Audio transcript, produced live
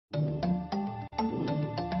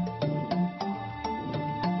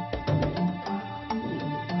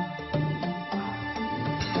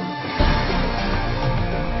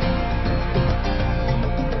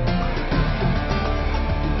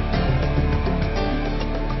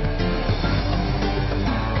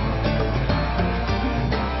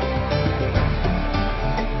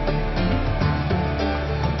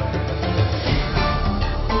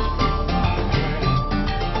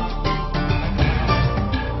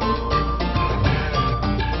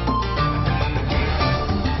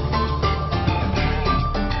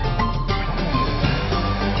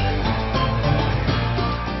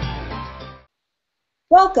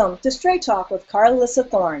Welcome to Straight Talk with Carly Alyssa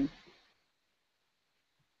Thorne.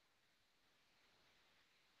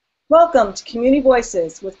 Welcome to Community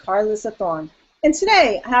Voices with Carly Alyssa Thorne. And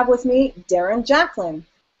today I have with me Darren Jacklin.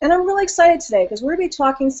 And I'm really excited today because we're going to be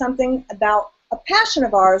talking something about a passion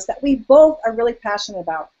of ours that we both are really passionate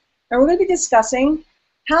about. And we're going to be discussing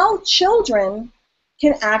how children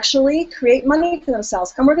can actually create money for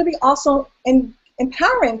themselves. And we're going to be also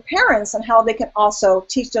empowering parents on how they can also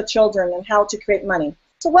teach their children and how to create money.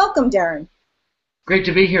 So welcome, Darren. Great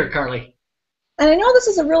to be here, Carly. And I know this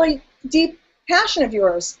is a really deep passion of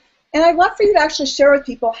yours, and I'd love for you to actually share with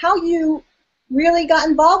people how you really got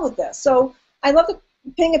involved with this. So I'd love to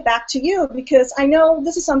ping it back to you because I know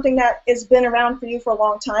this is something that has been around for you for a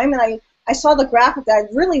long time, and I saw the graphic that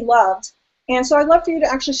I really loved, and so I'd love for you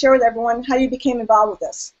to actually share with everyone how you became involved with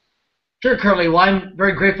this. Sure, Carly. Well, I'm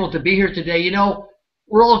very grateful to be here today. You know,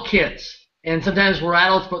 we're all kids, and sometimes we're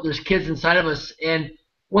adults, but there's kids inside of us. And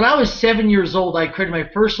when I was 7 years old, I created my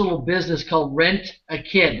first little business called Rent a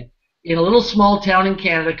Kid in a little small town in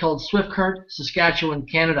Canada called Swift Current, Saskatchewan,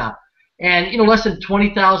 Canada. And, you know, less than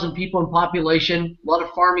 20,000 people in population, a lot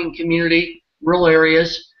of farming community, rural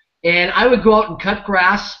areas. And I would go out and cut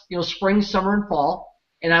grass, you know, spring, summer, and fall.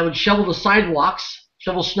 And I would shovel the sidewalks,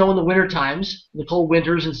 shovel snow in the winter times, in the cold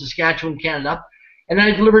winters in Saskatchewan, Canada. And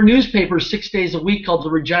I deliver newspapers 6 days a week called the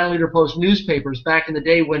Regina Leader-Post newspapers back in the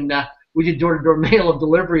day when we did door-to-door mail of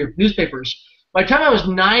delivery of newspapers. By the time I was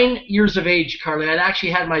 9 years of age, Carly, I'd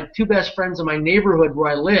actually had my two best friends in my neighborhood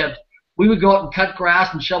where I lived. We would go out and cut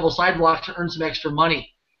grass and shovel sidewalks to earn some extra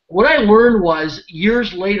money. What I learned was,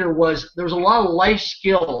 years later, there was a lot of life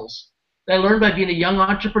skills that I learned by being a young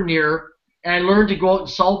entrepreneur, and I learned to go out and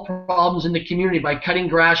solve problems in the community by cutting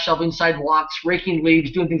grass, shoveling sidewalks, raking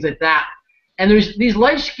leaves, doing things like that. And there's these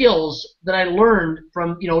life skills that I learned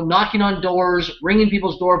from, you know, knocking on doors, ringing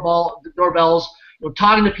people's doorbells, you know,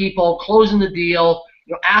 talking to people, closing the deal,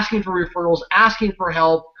 you know, asking for referrals, asking for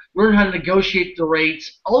help, learning how to negotiate the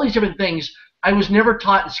rates, all these different things I was never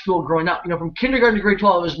taught in school growing up. You know, from kindergarten to grade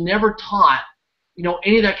 12, I was never taught, you know,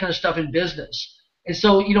 any of that kind of stuff in business. And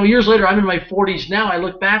so, you know, years later, I'm in my 40s now. I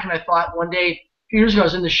look back and I thought one day, a few years ago, I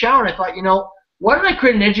was in the shower and I thought, you know, why don't I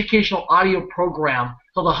create an educational audio program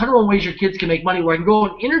called 101 Ways Your Kids Can Make Money, where I can go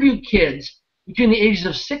and interview kids between the ages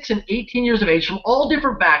of 6 and 18 years of age from all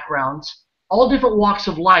different backgrounds, all different walks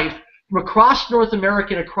of life, from across North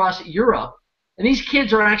America and across Europe. And these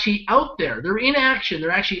kids are actually out there. They're in action. They're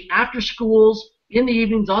actually after schools, in the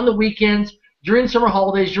evenings, on the weekends, during summer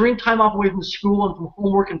holidays, during time off away from school and from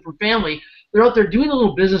homework and from family. They're out there doing the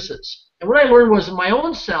little businesses. And what I learned was my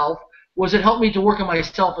own self was it helped me to work on my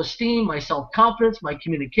self-esteem, my self-confidence, my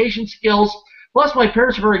communication skills. Plus, my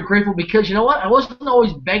parents are very grateful because, you know what, I wasn't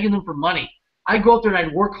always begging them for money. I'd go out there and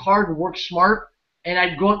I'd work hard and work smart, and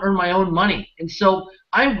I'd go out and earn my own money. And so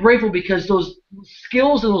I'm grateful because those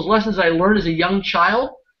skills and those lessons I learned as a young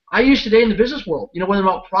child, I use today in the business world. You know, whether I'm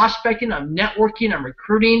out prospecting, I'm networking, I'm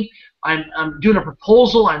recruiting, I'm doing a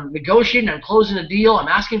proposal, I'm negotiating, I'm closing a deal, I'm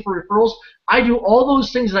asking for referrals. I do all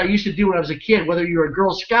those things that I used to do when I was a kid, whether you're a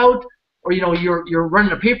Girl Scout or, you know, you're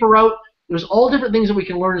running a paper route. There's all different things that we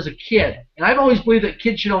can learn as a kid. And I've always believed that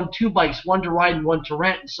kids should own two bikes, one to ride and one to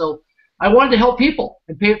rent. And so I wanted to help people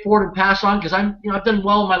and pay it forward and pass on because I've done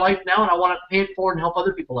well in my life now, and I want to pay it forward and help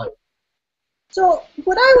other people out. So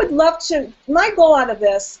what I would love to, my goal out of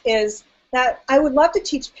this is that I would love to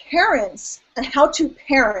teach parents on how to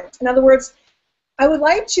parent. In other words, I would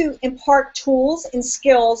like to impart tools and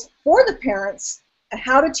skills for the parents on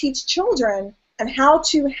how to teach children and how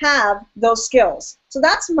to have those skills. So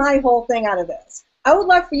that's my whole thing out of this. I would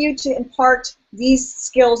love for you to impart these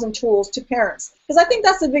skills and tools to parents because I think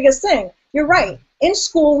that's the biggest thing. You're right. In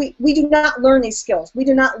school, we do not learn these skills. We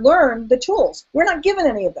do not learn the tools. We're not given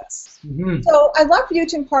any of this. Mm-hmm. So I'd love for you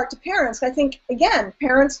to impart to parents. I think, again,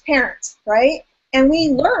 parents parent, right? And we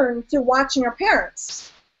learn through watching our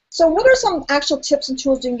parents. So what are some actual tips and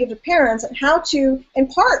tools you can give to parents on how to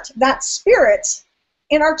impart that spirit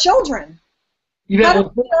in our children?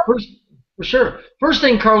 For sure. First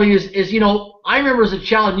thing, Carly, is, you know, I remember as a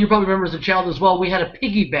child, and you probably remember as a child as well, we had a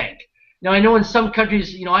piggy bank. Now, I know in some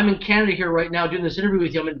countries, you know, I'm in Canada here right now doing this interview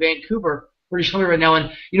with you. I'm in Vancouver, British Columbia right now.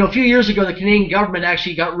 And, you know, a few years ago, the Canadian government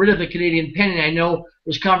actually got rid of the Canadian penny. I know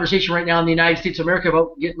there's conversation right now in the United States of America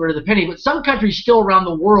about getting rid of the penny. But some countries still around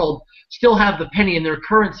the world still have the penny in their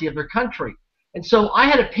currency of their country. And so I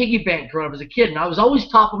had a piggy bank growing up as a kid. And I was always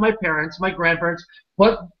taught by my parents, my grandparents,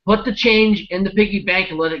 put the change in the piggy bank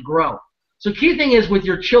and let it grow. So key thing is with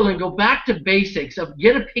your children, go back to basics of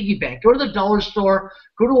get a piggy bank. Go to the dollar store,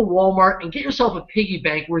 go to a Walmart, and get yourself a piggy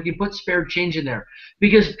bank where you can put spare change in there.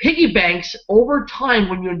 Because piggy banks, over time,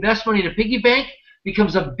 when you invest money in a piggy bank,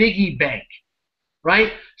 becomes a biggie bank,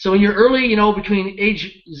 right? So when you're early, between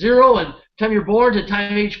age 0 and the time you're born to the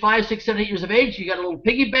time age 5, 6, 7, 8 years of age, you got a little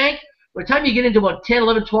piggy bank. By the time you get into about 10,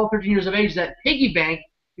 11, 12, 13 years of age, that piggy bank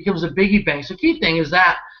becomes a biggie bank. So key thing is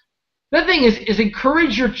that. The thing is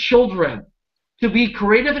encourage your children to be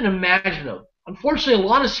creative and imaginative. Unfortunately, a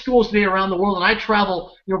lot of schools today around the world, and I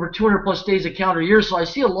travel over 200 plus days a calendar year, so I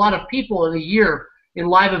see a lot of people in a year in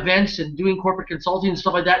live events and doing corporate consulting and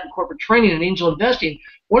stuff like that, and corporate training and angel investing.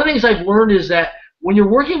 One of the things I've learned is that when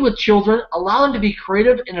you're working with children, allow them to be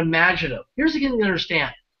creative and imaginative. Here's the thing to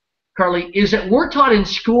understand, Carly, is that we're taught in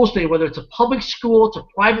schools today, whether it's a public school, it's a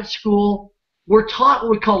private school, we're taught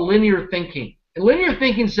what we call linear thinking. And linear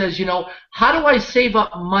thinking says, how do I save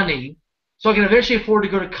up money so I can eventually afford to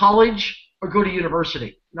go to college or go to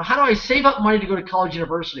university? How do I save up money to go to college,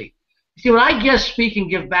 university? You see, when I guest speak and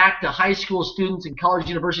give back to high school students and college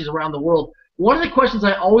universities around the world, one of the questions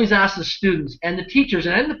I always ask the students and the teachers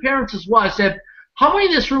and the parents as well, I said, how many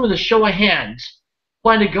in this room with a show of hands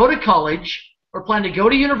plan to go to college or plan to go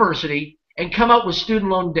to university and come out with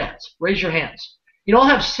student loan debts? Raise your hands. I'll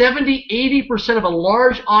have 70, 80% of a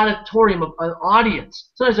large auditorium, of an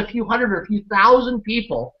audience, sometimes a few hundred or a few thousand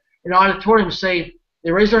people in an auditorium say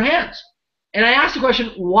they raise their hands. And I ask the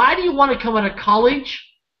question, why do you want to come out of college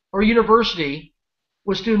or university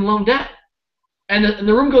with student loan debt? And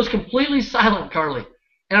the room goes completely silent, Carly.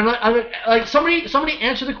 And I'm like, somebody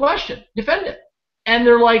answer the question, defend it. And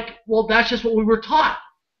they're like, well, that's just what we were taught.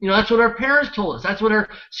 That's what our parents told us. That's what our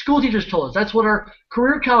school teachers told us. That's what our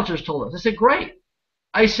career counselors told us. I said, great.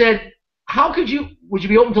 I said, would you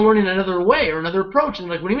be open to learning another way or another approach? And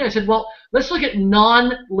they're like, what do you mean? I said, well, let's look at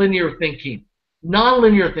non-linear thinking.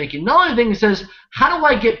 Non-linear thinking. Non-linear thinking says, how do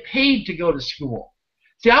I get paid to go to school?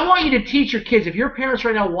 See, I want you to teach your kids. If your parents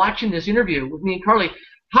right now watching this interview with me and Carly,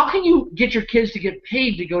 how can you get your kids to get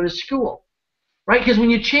paid to go to school? Right? Because when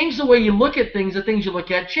you change the way you look at things, the things you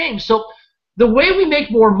look at change. So the way we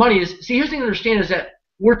make more money is, see, here's the thing to understand is that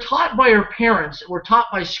we're taught by our parents, we're taught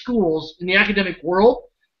by schools in the academic world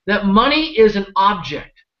that money is an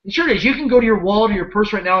object. And sure it is. You can go to your wallet or your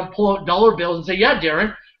purse right now and pull out dollar bills and say, yeah,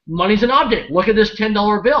 Darren, money's an object. Look at this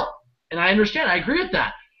 $10 bill. And I understand. I agree with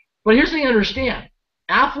that. But here's the thing to understand.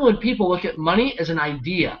 Affluent people look at money as an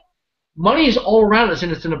idea. Money is all around us,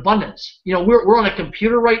 and it's in abundance. We're on a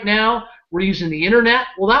computer right now. We're using the internet.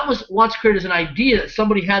 Well, that was once created as an idea that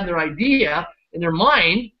somebody had in their idea in their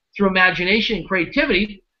mind through imagination and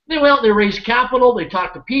creativity. They went out, they raised capital, they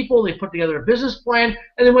talked to people, they put together a business plan,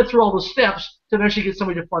 and they went through all the steps to eventually get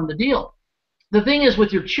somebody to fund the deal. The thing is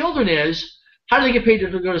with your children is, how do they get paid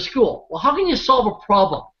to go to school? Well, how can you solve a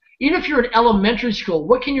problem? Even if you're in elementary school,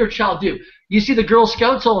 what can your child do? You see the Girl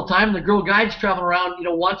Scouts all the time, the Girl Guides traveling around,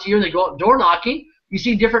 once a year, they go out door knocking. You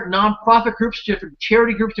see different nonprofit groups, different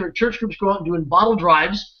charity groups, different church groups go out and doing bottle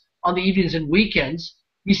drives on the evenings and weekends.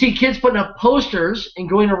 You see kids putting up posters and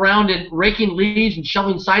going around and raking leaves and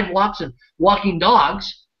shoveling sidewalks and walking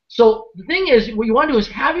dogs. So the thing is, what you want to do is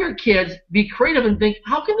have your kids be creative and think,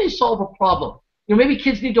 how can they solve a problem? Maybe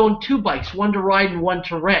kids need to own 2 bikes, one to ride and one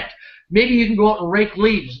to rent. Maybe you can go out and rake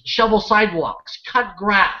leaves, shovel sidewalks, cut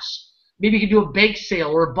grass. Maybe you can do a bake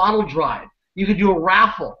sale or a bottle drive. You could do a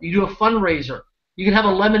raffle. You do a fundraiser. You can have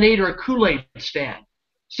a lemonade or a Kool-Aid stand.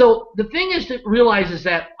 So the thing is to realize is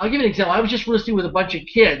that, I'll give you an example. I was just listening with a bunch of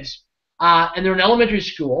kids, and they're in elementary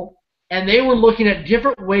school, and they were looking at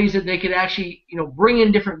different ways that they could actually, bring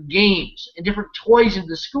in different games and different toys into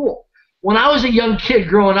the school. When I was a young kid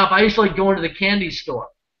growing up, I used to like going to the candy store.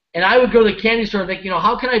 And I would go to the candy store and think,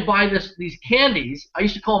 how can I buy these candies? I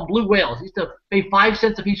used to call them blue whales. I used to pay 5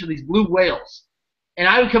 cents a piece for these blue whales. And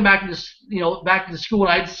I would come back to this, back to the school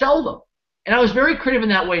and I'd sell them. And I was very creative in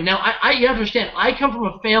that way. Now, you have to understand, I come from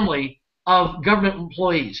a family of government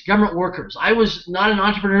employees, government workers. I was not an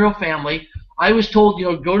entrepreneurial family. I was told,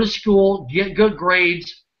 go to school, get good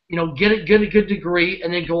grades, get a good degree,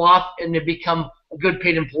 and then go off and then become a good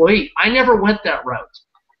paid employee. I never went that route.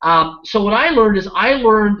 So what I learned is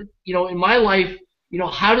in my life,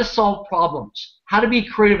 how to solve problems, how to be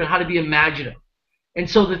creative, and how to be imaginative. And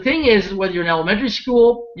so the thing is, whether you're in elementary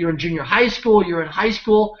school, you're in junior high school, you're in high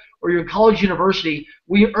school, or you're in college, university,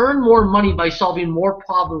 we earn more money by solving more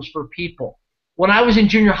problems for people. When I was in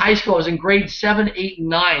junior high school, I was in grade 7, 8, and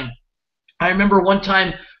 9. I remember one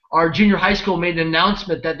time our junior high school made an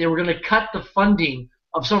announcement that they were going to cut the funding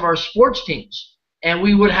of some of our sports teams. And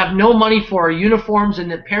we would have no money for our uniforms,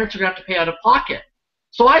 and that parents are going to have to pay out of pocket.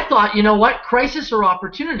 So I thought, crisis or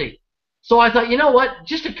opportunity. So I thought,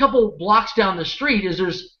 just a couple blocks down the street is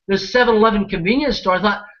there's this 7-Eleven convenience store. I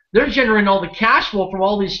thought, they're generating all the cash flow from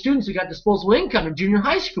all these students who got disposable income in junior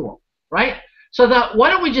high school, right? So I thought, why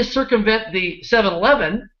don't we just circumvent the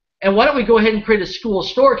 7-Eleven, and why don't we go ahead and create a school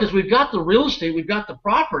store, because we've got the real estate, we've got the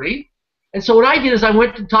property. And so what I did is I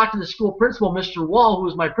went and talked to the school principal, Mr. Wall, who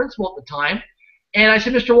was my principal at the time, and I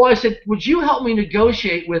said, Mr. Wall, I said, would you help me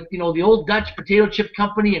negotiate with, the old Dutch potato chip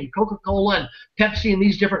company and Coca-Cola and Pepsi and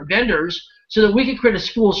these different vendors so that we could create a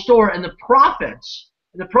school store, and the profits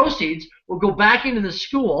and the proceeds will go back into the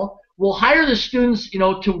school. We'll hire the students,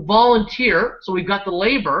 to volunteer, so we've got the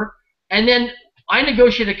labor, and then I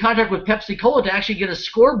negotiated a contract with Pepsi Cola to actually get a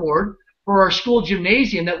scoreboard for our school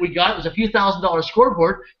gymnasium that we got. It was a few $1,000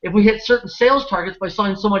 scoreboard if we hit certain sales targets by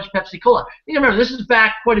selling so much Pepsi Cola. You remember, this is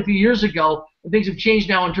back quite a few years ago, and things have changed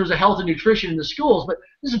now in terms of health and nutrition in the schools, but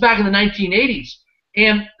this is back in the 1980s.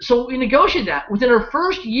 And so we negotiated that. Within our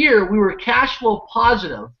first year, we were cash flow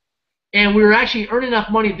positive, and we were actually earning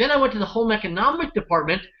enough money. Then I went to the home economic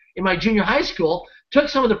department in my junior high school, took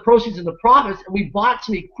some of the proceeds and the profits, and we bought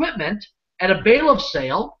some equipment at a bailiff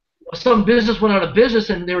sale. Some business went out of business,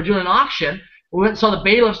 and they were doing an auction. We went and saw the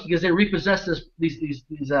bailiffs because they repossessed these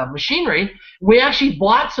machinery. We actually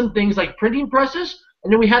bought some things like printing presses,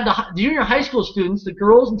 and then we had the junior high school students, the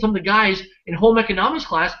girls and some of the guys in home economics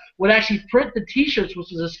class would actually print the T-shirts, which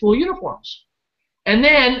was the school uniforms. And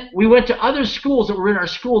then we went to other schools that were in our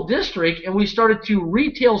school district, and we started to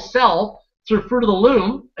retail sell through Fruit of the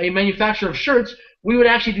Loom, a manufacturer of shirts. We would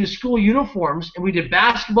actually do school uniforms, and we did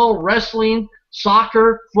basketball, wrestling,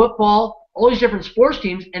 soccer, football, all these different sports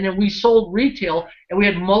teams, and then we sold retail, and we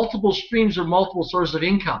had multiple streams or multiple sources of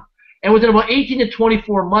income. And within about 18 to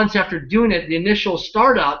 24 months after doing it, the initial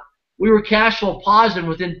startup, we were cash flow positive.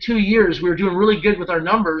 Within 2 years, we were doing really good with our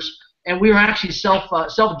numbers, and we were actually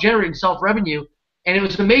self-generating, self-revenue, and it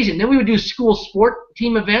was amazing. Then we would do school sport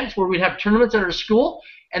team events where we'd have tournaments at our school,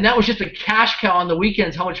 and that was just a cash cow on the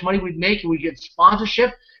weekends, how much money we'd make, and we'd get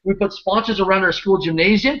sponsorship. We put sponsors around our school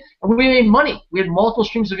gymnasium, and we made money. We had multiple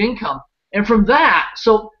streams of income. And from that,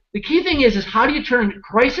 so the key thing is how do you turn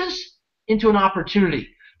crisis into an opportunity?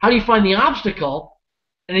 How do you find the obstacle,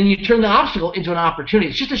 and then you turn the obstacle into an opportunity?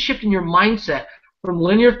 It's just a shift in your mindset from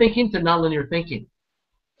linear thinking to nonlinear thinking.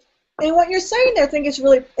 And what you're saying there, I think, is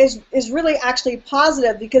really actually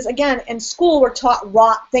positive, because again, in school we're taught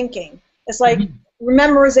rote thinking. It's like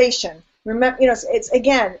memorization. It's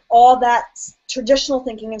again all that traditional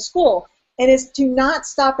thinking in school, and it's to not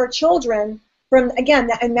stop our children from, again,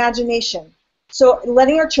 that imagination. So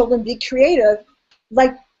letting our children be creative,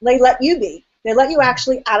 like they let you be. They let you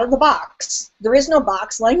actually out of the box. There is no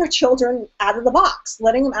box. Letting our children out of the box,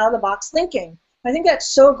 letting them out of the box thinking. I think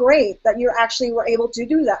that's so great that you actually were able to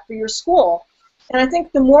do that for your school. And I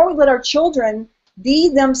think the more we let our children be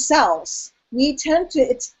themselves, we tend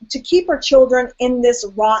to keep our children in this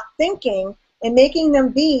rote thinking and making them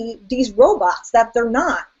be these robots that they're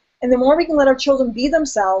not. And the more we can let our children be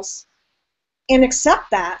themselves and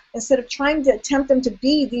accept that, instead of trying to attempt them to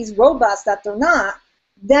be these robots that they're not,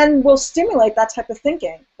 then we'll stimulate that type of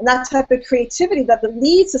thinking and that type of creativity that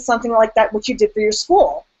leads to something like that, which you did for your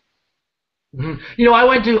school.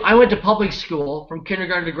 I went to public school from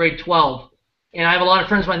kindergarten to grade 12, and I have a lot of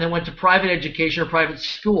friends of mine that went to private education or private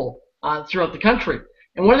school throughout the country.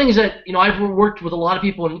 And one of the things that I've worked with a lot of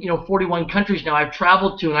people in 41 countries now. I've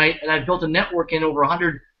traveled to, and I've built a network in over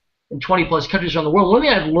 120 plus countries around the world. One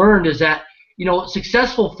thing I've learned is that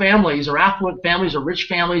successful families or affluent families or rich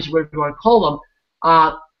families, whatever you want to call them,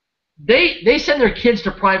 they send their kids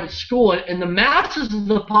to private school, and the masses of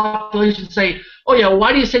the population say, oh yeah, well,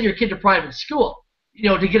 why do you send your kid to private school?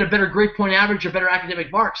 To get a better grade point average or better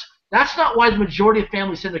academic marks. That's not why the majority of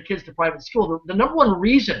families send their kids to private school. The number one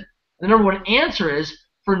reason, the number one answer is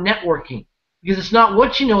for networking. Because it's not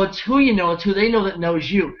what you know, it's who you know, it's who they know that knows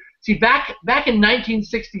you. See, back in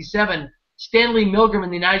 1967, Stanley Milgram in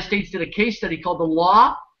the United States did a case study called The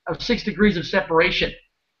Law of 6 Degrees of Separation.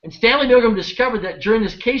 And Stanley Milgram discovered that during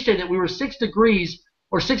this case study that we were 6 degrees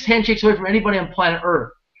or 6 handshakes away from anybody on planet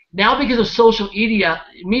Earth. Now, because of social media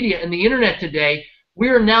and the internet today, we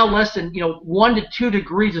are now less than 1 to 2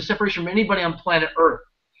 degrees of separation from anybody on planet Earth.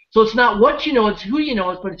 So it's not what you know, it's who you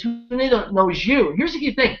know, but it's who knows you. Here's the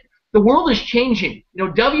key thing. The world is changing.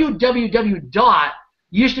 www dot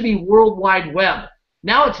used to be World Wide Web.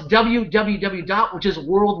 Now it's www dot, which is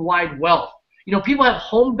World Wide Wealth. People have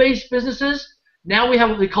home-based businesses. Now we have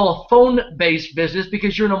what we call a phone-based business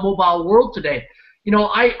because you're in a mobile world today.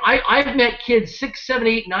 I've met kids 6, 7,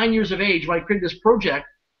 8, 9 years of age when I created this project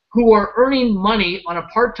who are earning money on a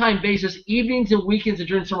part-time basis, evenings and weekends and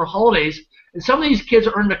during summer holidays. And some of these kids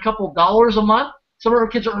are earning a couple dollars a month. Some of our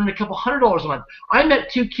kids are earning a couple $100 a month. I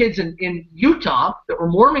met 2 kids in Utah that were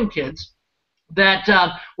Mormon kids that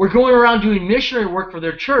were going around doing missionary work for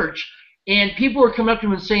their church. And people are coming up to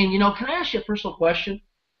him and saying, you know, can I ask you a personal question?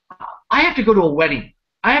 I have to go to a wedding.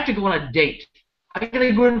 I have to go on a date. I got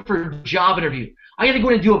to go in for a job interview. I got to go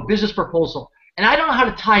in and do a business proposal. And I don't know how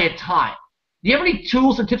to tie a tie. Do you have any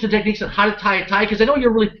tools and tips and techniques on how to tie a tie? Because I know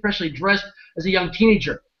you're really professionally dressed as a young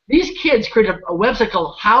teenager. These kids created a website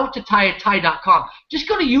called howtotieatie.com. Just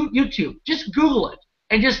go to YouTube. Just Google it.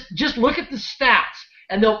 And just look at the stats.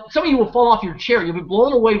 And some of you will fall off your chair. You'll be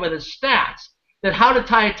blown away by the stats that how to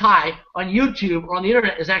tie a tie on YouTube or on the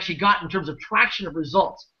internet has actually got in terms of traction of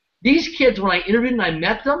results. These kids, when I interviewed and I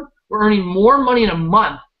met them, were earning more money in a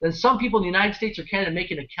month than some people in the United States or Canada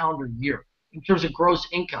make in a calendar year in terms of gross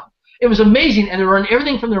income. It was amazing, and they were on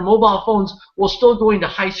everything from their mobile phones while still going to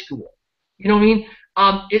high school. You know what I mean?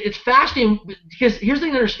 It's fascinating because here's the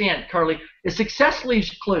thing to understand, Carly, is success leaves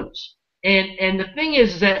clues. And the thing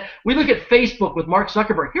is that we look at Facebook with Mark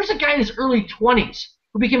Zuckerberg. Here's a guy in his early 20s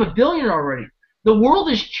who became a billionaire already. The world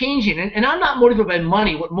is changing, and I'm not motivated by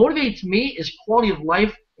money. What motivates me is quality of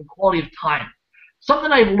life and quality of time.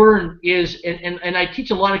 Something I've learned is, and I teach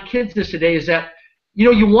a lot of kids this today, is that, you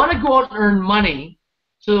know, you want to go out and earn money,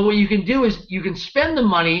 so that what you can do is you can spend the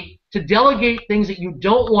money to delegate things that you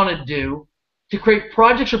don't want to do, to create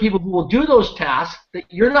projects for people who will do those tasks that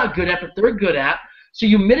you're not good at but they're good at, so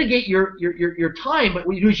you mitigate your time, but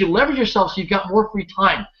what you do is you leverage yourself so you've got more free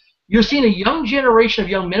time. You're seeing a young generation of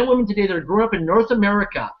young men and women today that are growing up in North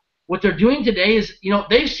America. What they're doing today is, you know,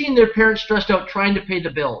 they've seen their parents stressed out trying to pay the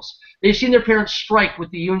bills. They've seen their parents strike with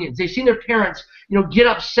the unions. They've seen their parents, you know, get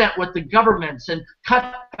upset with the governments and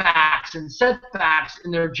cutbacks and setbacks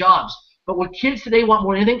in their jobs. But what kids today want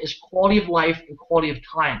more than anything is quality of life and quality of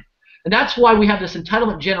time. And that's why we have this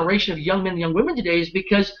entitlement generation of young men and young women today, is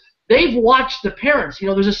because they've watched the parents. You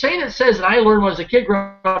know, there's a saying that says, that I learned when I was a kid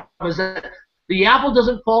growing up, was that the apple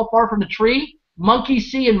doesn't fall far from the tree. Monkey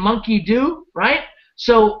see and monkey do, right?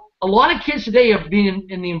 So a lot of kids today have been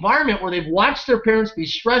in the environment where they've watched their parents be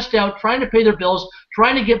stressed out, trying to pay their bills,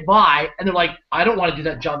 trying to get by, and they're like, I don't want to do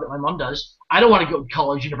that job that my mom does. I don't want to go to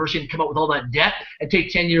college, university, and come up with all that debt and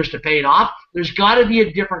take 10 years to pay it off. There's got to be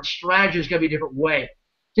a different strategy. There's got to be a different way.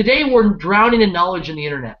 Today, we're drowning in knowledge in the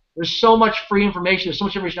internet. There's so much free information. There's so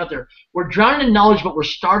much information out there. We're drowning in knowledge, but we're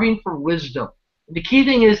starving for wisdom. And the key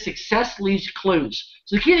thing is success leaves clues.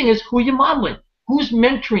 So the key thing is, who are you modeling? Who's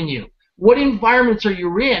mentoring you? What environments are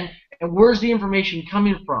you in? And where's the information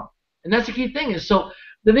coming from? And that's the key thing. Is so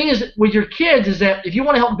the thing is with your kids is that if you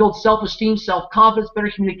want to help build self-esteem, self-confidence,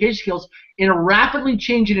 better communication skills in a rapidly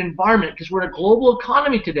changing environment, because we're in a global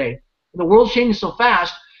economy today, and the world's changing so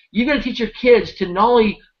fast, you've got to teach your kids to not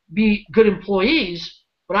only be good employees,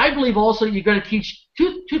 but I believe also you've got to teach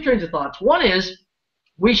two trains of thoughts. One is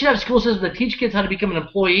we should have school systems that teach kids how to become an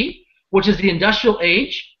employee, which is the industrial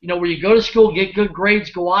age, you know, where you go to school, get good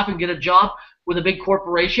grades, go off and get a job with a big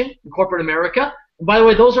corporation in corporate America. And by the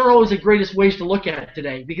way, those aren't always the greatest ways to look at it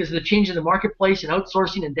today because of the change in the marketplace and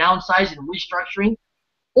outsourcing and downsizing and restructuring.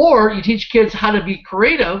 Or you teach kids how to be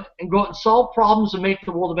creative and go out and solve problems and make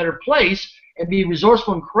the world a better place and be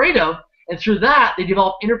resourceful and creative. And through that, they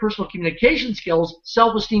develop interpersonal communication skills,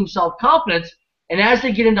 self-esteem, self-confidence. And as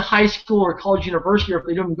they get into high school or college, university, or if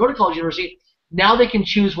they don't even go to college, university, now they can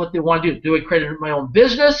choose what they want to do. Do I create my own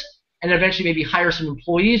business and eventually maybe hire some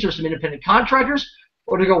employees or some independent contractors,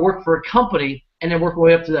 or to go work for a company and then work my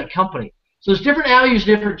way up to that company? So there's different avenues,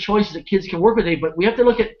 different choices that kids can work with today, but we have to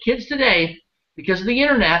look at kids today because of the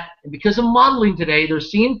internet and because of modeling today. They're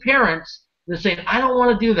seeing parents and they're saying, I don't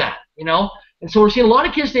want to do that, you know? And so we're seeing a lot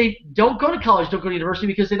of kids, they don't go to college, don't go to university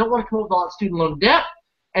because they don't want to come up with all that student loan debt.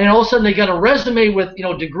 And then all of a sudden they got a resume with, you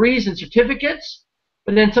know, degrees and certificates,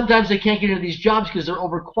 but then sometimes they can't get into these jobs because they're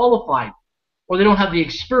overqualified or they don't have the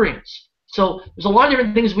experience. So there's a lot of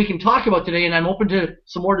different things we can talk about today, and I'm open to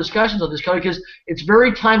some more discussions on this, because it's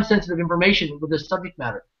very time-sensitive information with this subject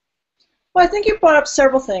matter. Well, I think you brought up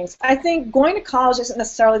several things. I think going to college isn't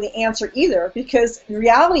necessarily the answer either, because the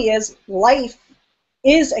reality is life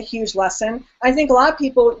is a huge lesson. I think a lot of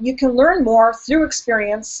people, you can learn more through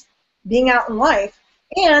experience, being out in life,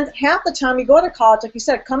 and half the time you go to college, like you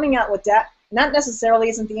said, coming out with debt, not necessarily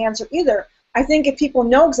isn't the answer either. I think if people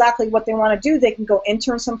know exactly what they want to do, they can go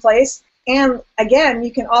intern someplace. And again,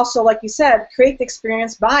 you can also, like you said, create the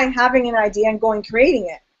experience by having an idea and going creating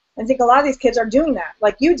it. I think a lot of these kids are doing that,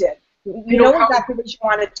 like you did. You know exactly what you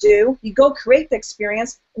want to do. You go create the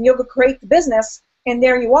experience, and you'll go create the business, and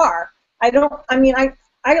there you are. I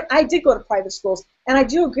did go to private schools, and I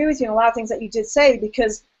do agree with you in a lot of things that you did say,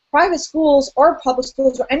 because private schools or public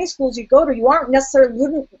schools or any schools you go to, you aren't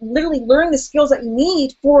necessarily literally learning the skills that you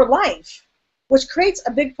need for life, which creates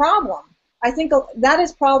a big problem. I think that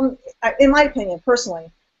is a problem, in my opinion,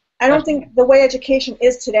 personally. I don't think the way education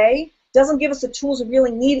is today, doesn't give us the tools we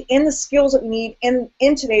really need and the skills that we need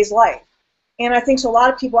in today's life. And I think so a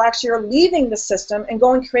lot of people actually are leaving the system and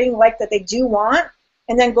going creating life that they do want,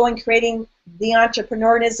 and then going creating the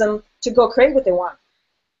entrepreneurism to go create what they want.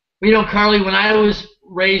 You know, Carly, when I was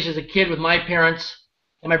raised as a kid with my parents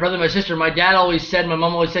and my brother and my sister, my dad always said, my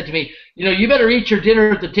mom always said to me, you know, you better eat your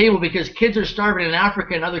dinner at the table because kids are starving in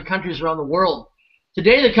Africa and other countries around the world.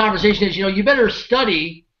 Today the conversation is, you know, you better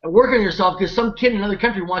study and work on yourself because some kid in another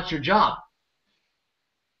country wants your job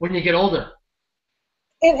when you get older.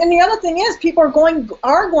 And the other thing is, people are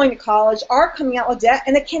going to college, are coming out with debt,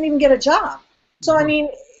 and they can't even get a job. So, I mean,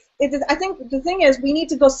 I think the thing is, we need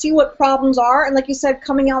to go see what problems are, and like you said,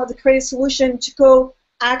 coming out with a creative solution to go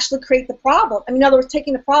actually create the problem. I mean, in other words,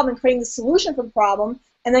 taking the problem and creating the solution for the problem,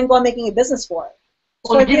 and then go and making a business for it.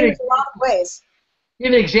 So I think there's a lot of ways.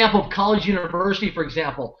 Give an example of college, university, for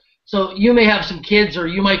example. So you may have some kids, or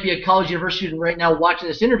you might be a college, university student right now watching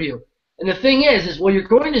this interview. And the thing is when you're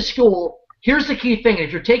going to school, here's the key thing.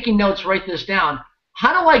 If you're taking notes, write this down.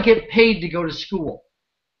 How do I get paid to go to school?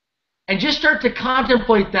 And just start to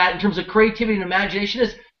contemplate that in terms of creativity and imagination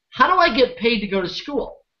is, how do I get paid to go to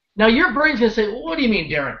school? Now, your brain's going to say, well, what do you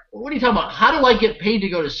mean, Darren? What are you talking about? How do I get paid to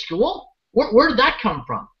go to school? Where did that come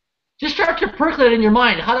from? Just start to percolate in your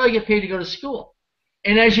mind. How do I get paid to go to school?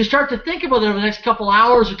 And as you start to think about it over the next couple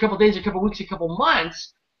hours, a couple days, a couple weeks, a couple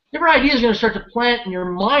months, different ideas are going to start to plant in your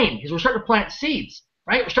mind because we're starting to plant seeds,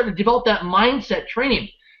 right? We're starting to develop that mindset training.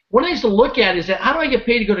 One of the things to look at is that, how do I get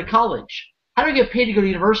paid to go to college? How do I get paid to go to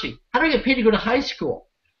university? How do I get paid to go to high school?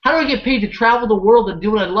 How do I get paid to travel the world and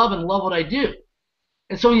do what I love and love what I do?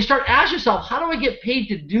 And so when you start asking yourself, how do I get paid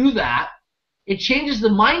to do that? It changes the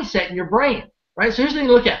mindset in your brain, right? So here's the thing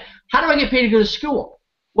to look at. How do I get paid to go to school?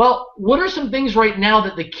 Well, what are some things right now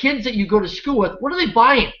that the kids that you go to school with, what are they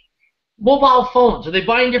buying? Mobile phones. Are they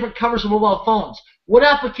buying different covers of mobile phones? What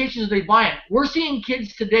applications are they buying? We're seeing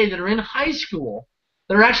kids today that are in high school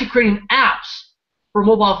that are actually creating apps for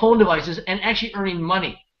mobile phone devices and actually earning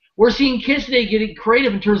money. We're seeing kids today getting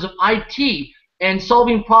creative in terms of IT and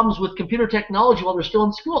solving problems with computer technology while they're still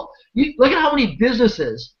in school. Look at how many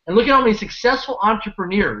businesses and look at how many successful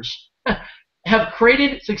entrepreneurs have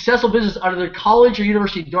created successful business out of their college or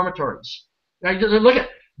university dormitories. Right? Look at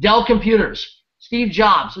Dell Computers, Steve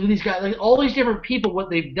Jobs, look at these guys, like all these different people, what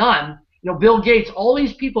they've done. You know, Bill Gates, all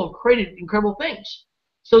these people have created incredible things.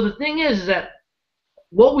 So the thing is that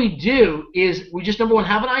what we do is we just, number one,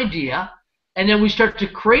 have an idea, and then we start to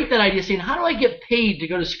create that idea saying, how do I get paid to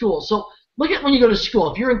go to school? So look at when you go to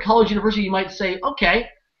school. If you're in college, university, you might say, okay,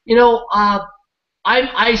 you know,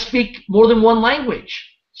 I speak more than one language.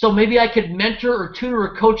 So maybe I could mentor or tutor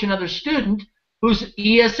or coach another student who's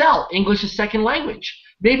ESL, English as second language.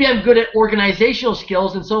 Maybe I'm good at organizational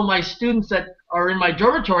skills, and some of my students that are in my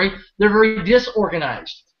dormitory, they're very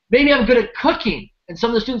disorganized. Maybe I'm good at cooking, and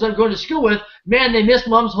some of the students I'm going to school with, man, they miss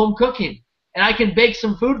mom's home cooking, and I can bake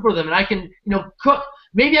some food for them, and I can, you know, cook.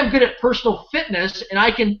 Maybe I'm good at personal fitness, and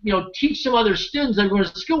I can, you know, teach some other students I'm going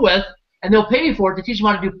to school with, and they'll pay me for it to teach them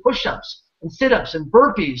how to do push-ups and sit-ups and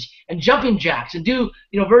burpees and jumping jacks and do,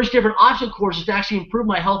 you know, various different obstacle courses to actually improve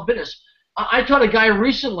my health and fitness. I taught a guy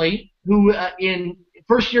recently who in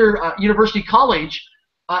first year university college,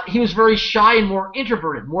 he was very shy and more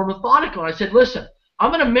introverted, more methodical. And I said, listen,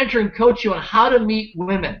 I'm going to mentor and coach you on how to meet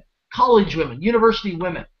women, college women, university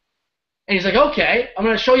women. And he's like, okay, I'm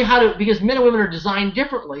going to show you how to, because men and women are designed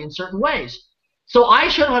differently in certain ways. So I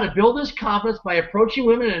showed him how to build his confidence by approaching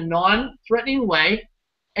women in a non-threatening way.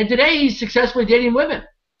 And today he's successfully dating women.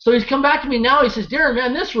 So he's come back to me now. He says, Darren,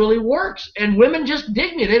 man, this really works. And women just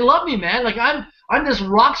dig me. They love me, man. Like I'm this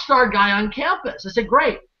rock star guy on campus. I said,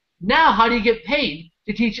 great. Now how do you get paid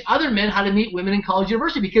to teach other men how to meet women in college,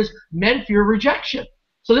 university? Because men fear rejection.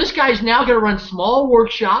 So this guy's now going to run small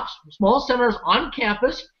workshops, small seminars on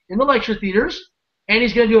campus in the lecture theaters. And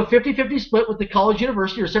he's going to do a 50-50 split with the college,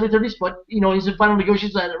 university, or 70-30 split. You know, he's in final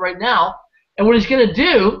negotiations on it right now. And what he's going to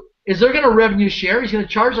do is they're going to revenue share. He's going to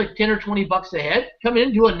charge like 10 or 20 bucks a head, come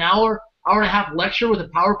in, do an hour and a half lecture with a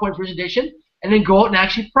PowerPoint presentation, and then go out and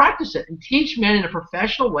actually practice it and teach men in a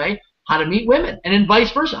professional way how to meet women, and then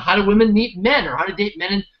vice versa. How do women meet men, or how to date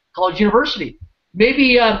men in college, university?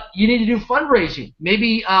 Maybe you need to do fundraising.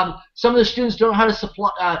 Maybe some of the students don't know how to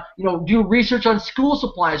supply, do research on school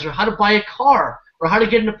supplies, or how to buy a car, or how to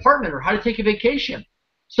get an apartment, or how to take a vacation.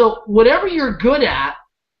 So whatever you're good at,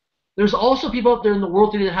 there's also people out there in the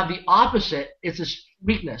world today that have the opposite. It's a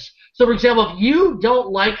weakness. So, for example, if you don't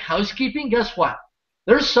like housekeeping, guess what?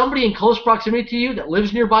 There's somebody in close proximity to you that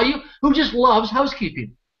lives nearby you who just loves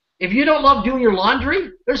housekeeping. If you don't love doing your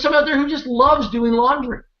laundry, there's someone out there who just loves doing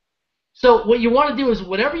laundry. So what you want to do is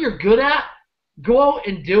whatever you're good at, go out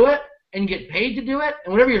and do it. and get paid to do it,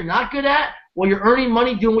 and whatever you're not good at, while you're earning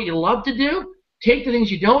money doing what you love to do, take the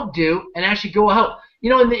things you don't do and actually go out. You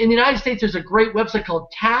know, in the United States, there's a great website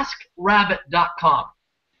called TaskRabbit.com.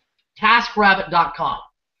 TaskRabbit.com.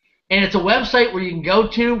 And it's a website where you can go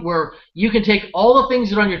to where you can take all the things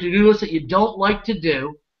that are on your to-do list that you don't like to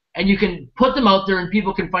do, and you can put them out there and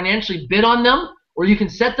people can financially bid on them, or you can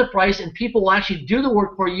set the price and people will actually do the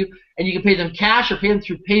work for you, and you can pay them cash or pay them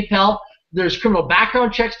through PayPal. There's criminal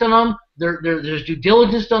background checks done on them. There's due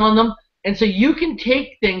diligence done on them. And so you can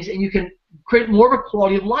take things and you can create more of a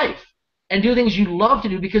quality of life and do things you love to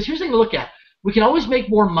do, because here's the thing to look at. We can always make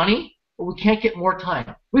more money, but we can't get more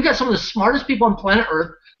time. We've got some of the smartest people on planet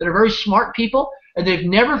Earth that are very smart people, and they've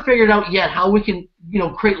never figured out yet how we can,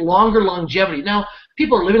 create longer longevity. Now,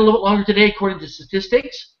 people are living a little bit longer today according to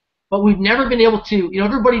statistics, but we've never been able to,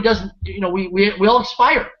 everybody doesn't, we all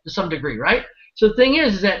expire to some degree, right? So the thing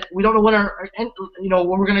is that we don't know when when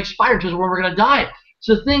we're going to expire to, when we're going to die.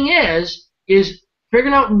 So the thing is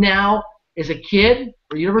figuring out now as a kid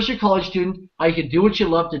or university or college student how you can do what you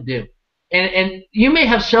love to do. And you may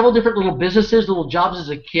have several different little businesses, little jobs as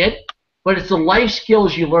a kid, but it's the life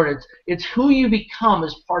skills you learn. It's who you become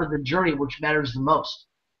as part of the journey which matters the most.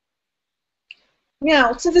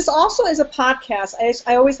 Now, so this also is a podcast.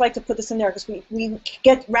 I always like to put this in there because we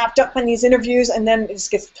get wrapped up on these interviews and then it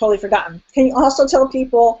just gets totally forgotten. Can you also tell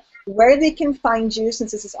people where they can find you,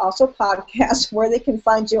 since this is also a podcast, where they can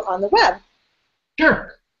find you on the web?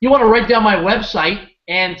 Sure. You want to write down my website,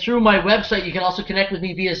 and through my website you can also connect with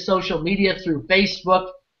me via social media through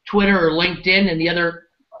Facebook, Twitter, or LinkedIn, and the other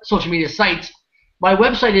social media sites. My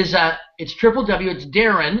website is it's it's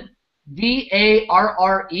Darren,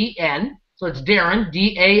 D-A-R-R-E-N. So it's Darren,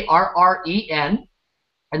 D-A-R-R-E-N,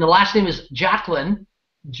 and the last name is Jacklin,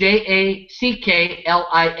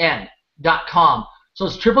 Jacklin.com. So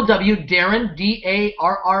it's Darren,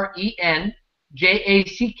 D-A-R-R-E-N,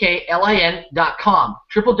 Jacklin.com,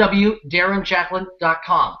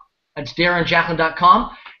 www.darrenjacklin.com. That's darrenjacklin.com,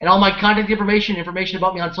 and all my contact information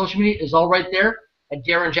about me on social media is all right there at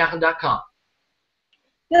darrenjacklin.com.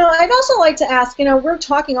 I'd also like to ask, we're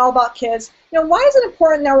talking all about kids. Why is it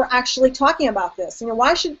important that we're actually talking about this?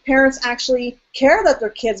 Why should parents actually care that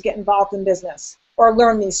their kids get involved in business or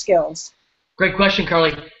learn these skills? Great question,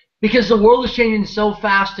 Carly. Because the world is changing so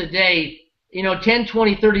fast today. 10,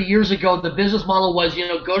 20, 30 years ago, the business model was,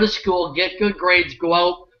 go to school, get good grades, go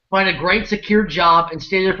out, find a great secure job, and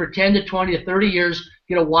stay there for 10 to 20 to 30 years,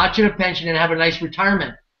 get a watch and a pension, and have a nice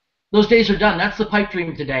retirement. Those days are done. That's the pipe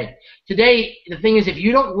dream today. Today, the thing is, if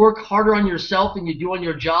you don't work harder on yourself than you do on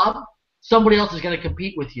your job, somebody else is going to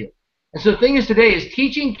compete with you. And so the thing is today is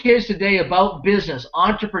teaching kids today about business,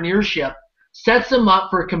 entrepreneurship, sets them up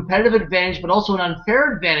for a competitive advantage, but also an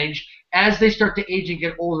unfair advantage as they start to age and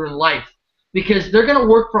get older in life. Because they're going to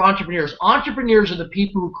work for entrepreneurs. Entrepreneurs are the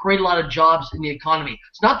people who create a lot of jobs in the economy.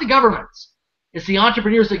 It's not the governments. It's the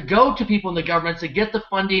entrepreneurs that go to people in the governments that get the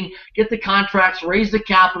funding, get the contracts, raise the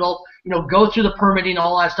capital, go through the permitting,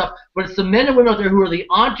 all that stuff. But it's the men and women out there who are the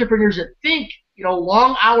entrepreneurs that think,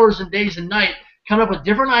 long hours and days and night, come up with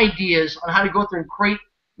different ideas on how to go through and create,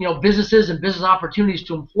 businesses and business opportunities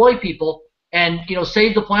to employ people and,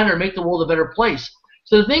 save the planet or make the world a better place.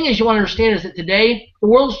 So the thing is, you want to understand is that today the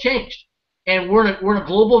world's changed, and we're in a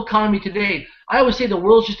global economy today. I always say the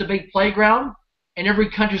world's just a big playground, and every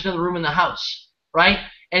country's another room in the house, right?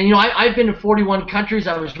 And I've been to 41 countries.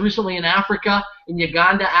 I was recently in Africa, in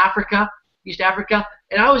Uganda, Africa, East Africa,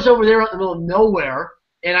 and I was over there out in the middle of nowhere,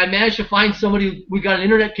 and I managed to find somebody. We got an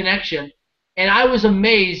internet connection, and I was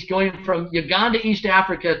amazed going from Uganda, East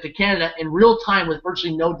Africa, to Canada in real time with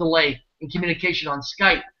virtually no delay in communication on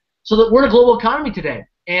Skype. So that we're in a global economy today.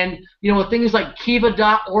 And, with things like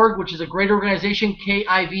Kiva.org, which is a great organization,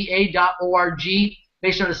 Kiva.org,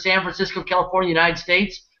 based out of San Francisco, California, United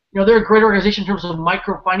States. They're a great organization in terms of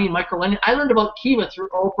microfinancing, microlending. I learned about Kiva through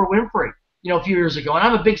Oprah Winfrey, a few years ago. And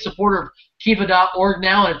I'm a big supporter of Kiva.org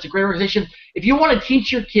now, and it's a great organization. If you want to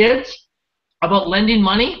teach your kids about lending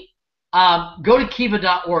money, go to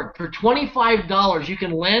Kiva.org. For $25, you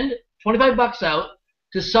can lend $25 out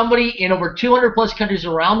to somebody in over 200 plus countries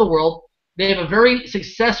around the world. They have a very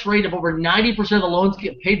success rate of over 90% of the loans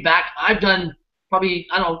get paid back. I've done probably,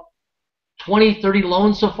 20, 30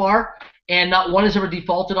 loans so far, and not one has ever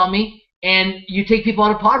defaulted on me. And you take people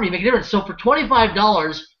out of poverty, make a difference. So for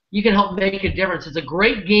 $25, you can help make a difference. It's a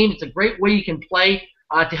great game. It's a great way you can play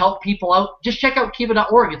to help people out. Just check out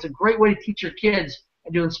Kiva.org. It's a great way to teach your kids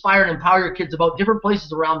and to inspire and empower your kids about different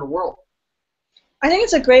places around the world. I think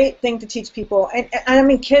it's a great thing to teach people, and I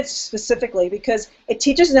mean kids specifically, because it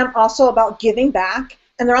teaches them also about giving back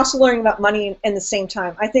and they're also learning about money in the same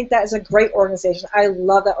time. I think that is a great organization. I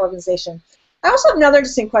love that organization. I also have another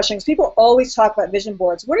interesting question, because people always talk about vision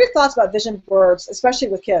boards. What are your thoughts about vision boards, especially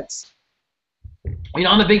with kids? You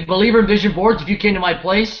know, I'm a big believer in vision boards. If you came to my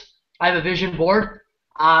place, I have a vision board.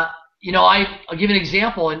 You know, I'll give you an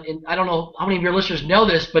example, and I don't know how many of your listeners know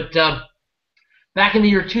this, but back in the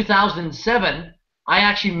year 2007, I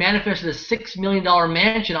actually manifested a $6 million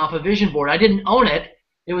mansion off a vision board. I didn't own it.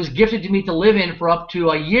 It was gifted to me to live in for up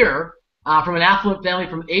to a year from an affluent family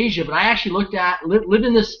from Asia, but I actually lived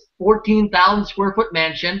in this 14,000 square foot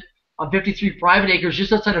mansion on 53 private acres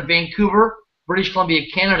just outside of Vancouver, British Columbia,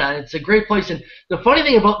 Canada. It's a great place. And the funny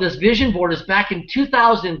thing about this vision board is back in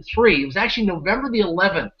 2003, it was actually November the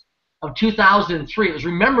 11th of 2003. It was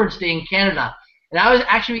Remembrance Day in Canada. And I was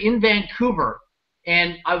actually in Vancouver,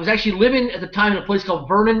 and I was actually living at the time in a place called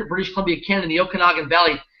Vernon, British Columbia, Canada, in the Okanagan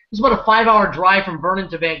Valley. It was about a 5-hour drive from Vernon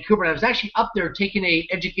to Vancouver, and I was actually up there taking a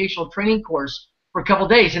educational training course for a couple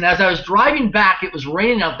of days. And as I was driving back, it was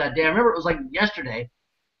raining out that day. I remember it was like yesterday.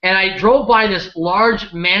 And I drove by this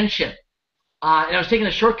large mansion, and I was taking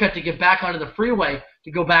a shortcut to get back onto the freeway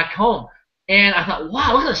to go back home. And I thought,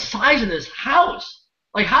 wow, look at the size of this house.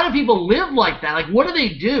 Like, how do people live like that? Like, what do they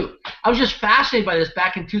do? I was just fascinated by this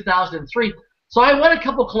back in 2003. So I went a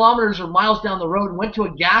couple kilometers or miles down the road and went to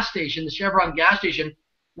a gas station, the Chevron gas station,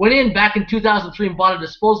 went in back in 2003 and bought a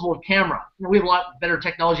disposable camera. You know, we have a lot better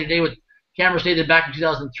technology today with cameras dated back in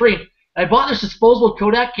 2003. And I bought this disposable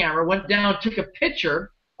Kodak camera, went down, took a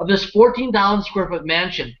picture of this 14,000 square foot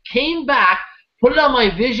mansion, came back, put it on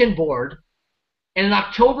my vision board, and in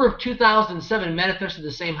October of 2007 manifested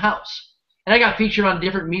the same house. And I got featured on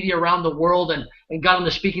different media around the world and got on the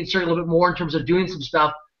speaking circuit a little bit more in terms of doing some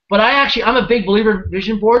stuff. But I'm a big believer in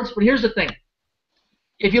vision boards. But here's the thing: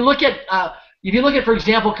 if you look at, for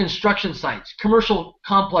example, construction sites, commercial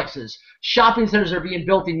complexes, shopping centers that are being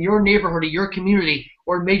built in your neighborhood or your community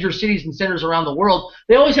or major cities and centers around the world,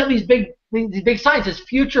 they always have these big signs. It's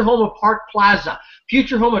future home of Park Plaza,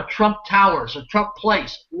 future home of Trump Towers or Trump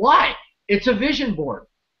Place. Why? It's a vision board,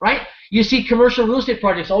 right? You see commercial real estate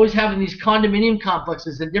projects always having these condominium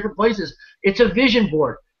complexes in different places. It's a vision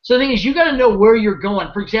board. So the thing is, you got to know where you're going.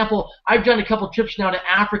 For example, I've done a couple trips now to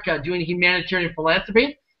Africa doing humanitarian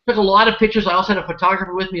philanthropy. Took a lot of pictures. I also had a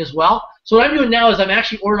photographer with me as well. So what I'm doing now is I'm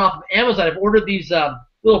actually ordering off of Amazon. I've ordered these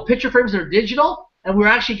little picture frames that are digital, and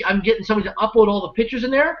I'm getting somebody to upload all the pictures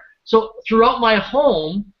in there. So throughout my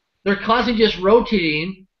home, they're constantly just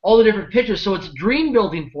rotating all the different pictures. So it's dream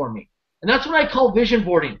building for me. And that's what I call vision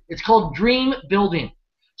boarding. It's called dream building.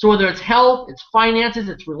 So whether it's health, it's finances,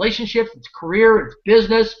 it's relationships, it's career, it's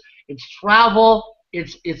business, it's travel,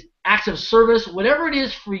 it's acts of service, whatever it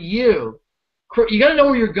is for you, you got to know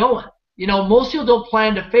where you're going. You know, most people don't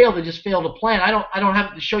plan to fail; they just fail to plan. I don't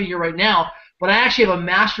have it to show you right now, but I actually have a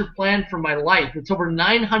master plan for my life. It's over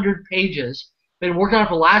 900 pages. Been working on it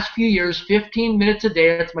for the last few years, 15 minutes a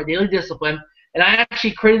day. That's my daily discipline. And I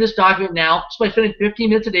actually created this document now just by spending 15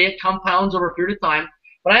 minutes a day. It compounds over a period of time.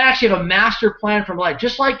 But I actually have a master plan for my life.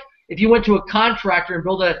 Just like if you went to a contractor and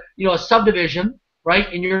build a subdivision,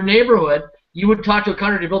 right, in your neighborhood, you would talk to a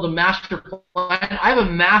contractor to build a master plan. I have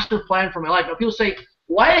a master plan for my life. Now people say,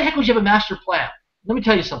 why the heck would you have a master plan? Let me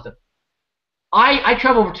tell you something. I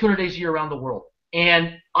travel over 200 days a year around the world,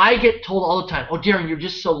 and I get told all the time, oh, Darren, you're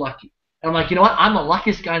just so lucky. And I'm like, you know what? I'm the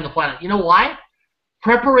luckiest guy on the planet. You know why?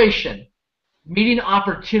 Preparation meeting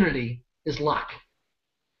opportunity is luck.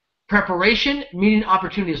 Preparation meeting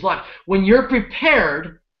opportunity is luck. When you're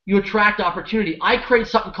prepared, you attract opportunity. I create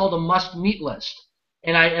something called a must-meet list.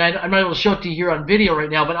 And I'm not able to show it to you here on video right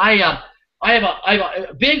now, but I have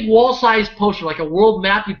a big wall-sized poster, like a world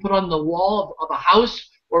map you put on the wall of a house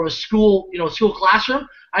or of a school, school classroom.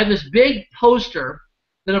 I have this big poster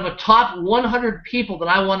that of a top 100 people that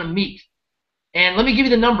I want to meet. And let me give you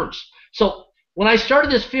the numbers. So when I started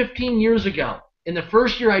this 15 years ago, in the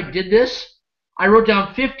first year I did this, I wrote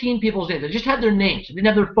down 15 people's names. I just had their names. I didn't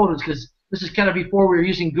have their photos because this is kind of before we were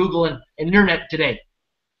using Google and internet today.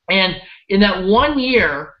 And in that 1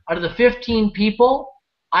 year, out of the 15 people,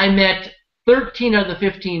 I met 13 out of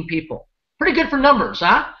the 15 people. Pretty good for numbers,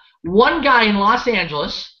 huh? One guy in Los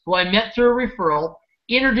Angeles, who I met through a referral,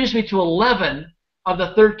 introduced me to 11 of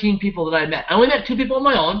the 13 people that I met. I only met 2 people on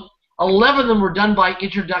my own. 11 of them were done by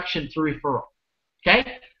introduction through referral.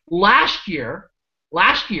 Okay? Last year,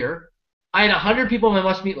 I had 100 people on my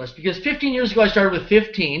must-meet list because 15 years ago I started with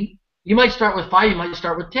 15. You might start with 5. You might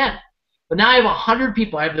start with 10. But now I have 100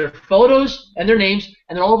 people. I have their photos and their names,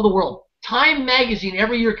 and they're all over the world. Time magazine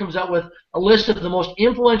every year comes out with a list of the most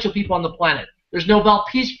influential people on the planet. There's Nobel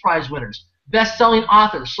Peace Prize winners. best-selling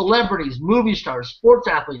authors, celebrities, movie stars, sports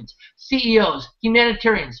athletes, CEOs,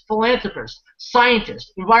 humanitarians, philanthropists,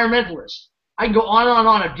 scientists, environmentalists. I can go on and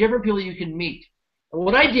on of different people that you can meet. And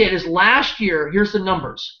what I did is last year, here's the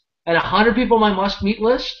numbers. At 100 people on my must-meet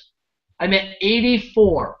list, I met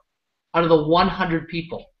 84 out of the 100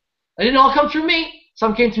 people. They didn't all come through me.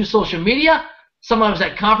 Some came through social media. Some I was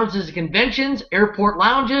at conferences and conventions, airport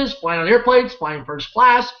lounges, flying on airplanes, flying first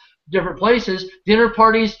class, different places, dinner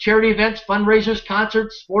parties, charity events, fundraisers,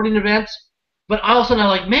 concerts, sporting events. But all of a sudden I'm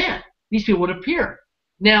like, man, these people would appear.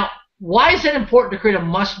 Now, why is it important to create a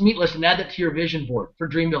must-meet list and add that to your vision board for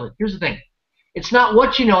dream building? Here's the thing. It's not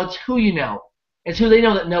what you know, it's who you know. It's who they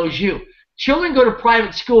know that knows you. Children go to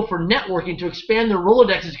private school for networking to expand their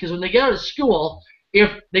Rolodexes because when they get out of school, if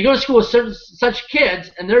they go to school with such kids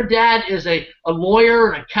and their dad is a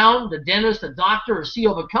lawyer, an accountant, a dentist, a doctor, or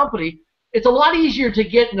CEO of a company, it's a lot easier to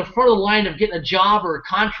get in the front of the line of getting a job or a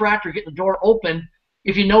contract or getting the door open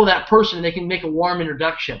if you know that person and they can make a warm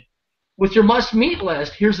introduction. With your must-meet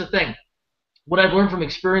list, here's the thing. What I've learned from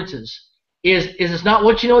experiences is it's not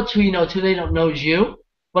what you know, it's who you know, it's who they don't know is you,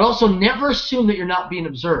 but also never assume that you're not being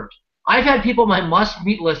observed. I've had people on my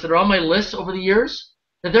must-meet list that are on my list over the years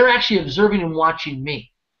that they're actually observing and watching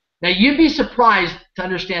me. Now, you'd be surprised to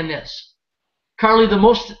understand this. Carly, the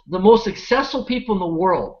most successful people in the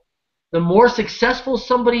world, the more successful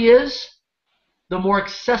somebody is, the more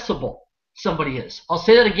accessible somebody is. I'll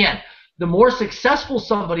say that again. The more successful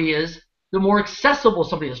somebody is, the more accessible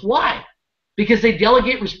somebody is. Why? Because they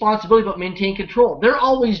delegate responsibility but maintain control. They're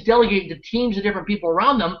always delegating to teams of different people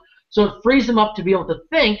around them, so it frees them up to be able to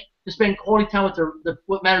think, to spend quality time with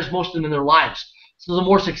what matters most to them in their lives. So the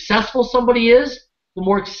more successful somebody is, the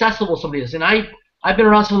more accessible somebody is. And I've been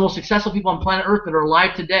around some of the most successful people on planet Earth that are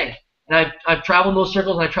alive today. And I've traveled in those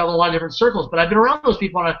circles, and I travel in a lot of different circles, but I've been around those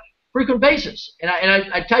people on a frequent basis. And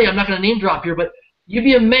I tell you, I'm not going to name drop here, but you'd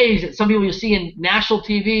be amazed at some people you see in national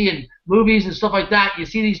TV and movies and stuff like that. You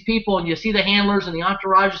see these people, and you see the handlers and the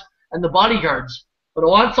entourage and the bodyguards. But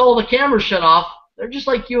once all the cameras shut off, they're just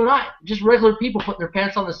like you and I, just regular people putting their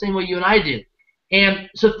pants on the same way you and I do. And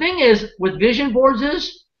so the thing is, with vision boards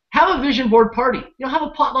is, have a vision board party. You know, have a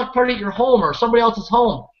potluck party at your home or somebody else's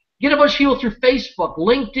home. Get a bunch of people through Facebook,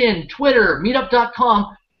 LinkedIn, Twitter,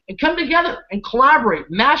 Meetup.com, and come together and collaborate,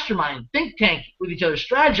 mastermind, think tank with each other,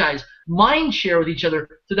 strategize, mind share with each other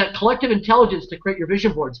through that collective intelligence to create your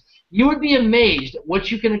vision boards. You would be amazed at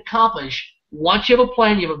what you can accomplish once you have a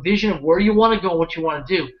plan, you have a vision of where you want to go and what you want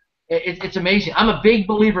to do. It's amazing. I'm a big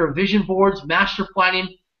believer of vision boards, master planning,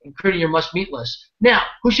 and creating your must-meet list. Now,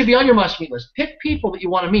 who should be on your must-meet list? Pick people that you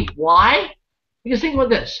want to meet. Why? Because think about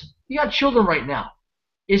this. You got children right now.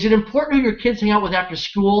 Is it important who your kids hang out with after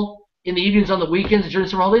school, in the evenings, on the weekends, during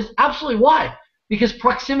summer holidays? Absolutely. Why? Because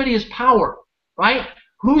proximity is power, right?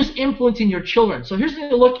 Who's influencing your children? So here's the thing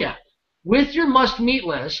to look at. With your must-meet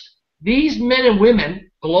list, these men and women,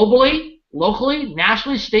 globally, locally,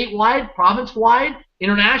 nationally, statewide, province-wide,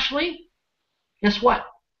 internationally, guess what?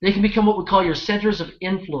 They can become what we call your centers of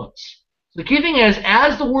influence. So the key thing is,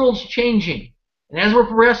 as the world's changing, and as we're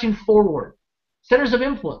progressing forward, centers of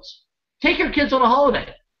influence. Take your kids on a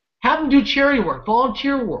holiday. Have them do charity work,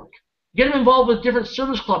 volunteer work. Get them involved with different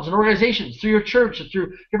service clubs and organizations through your church or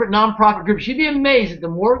through different nonprofit groups. You'd be amazed that the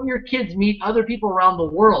more your kids meet other people around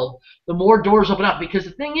the world, the more doors open up. Because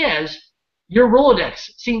the thing is, your Rolodex.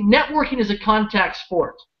 See, networking is a contact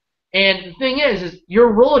sport. And the thing is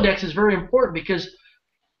your Rolodex is very important because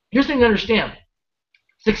here's the thing to understand.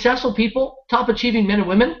 Successful people, top achieving men and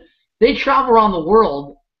women, they travel around the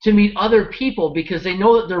world to meet other people because they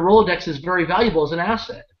know that their Rolodex is very valuable as an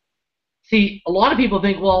asset. See, a lot of people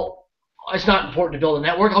think, well, it's not important to build a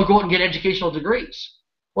network. I'll go out and get educational degrees.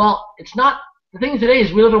 Well, it's not. The thing today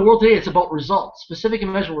is we live in a world today, it's about results, specific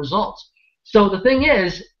and measurable results. So the thing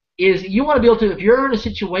is you want to be able to, if you're in a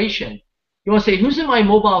situation, you want to say, who's in my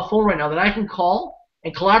mobile phone right now that I can call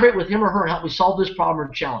and collaborate with him or her and help me solve this problem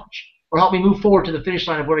or challenge, or help me move forward to the finish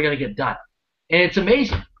line of what I got to get done. And it's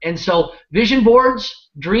amazing. And so vision boards,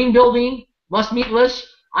 dream building, must-meet lists,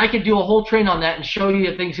 I could do a whole train on that and show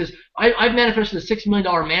you things. Because I've manifested a $6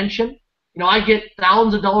 million mansion. You know, I get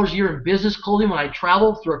thousands of dollars a year in business clothing when I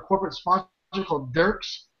travel through a corporate sponsor called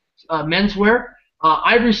Dirk's Menswear.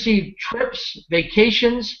 I've received trips,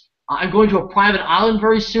 vacations. I'm going to a private island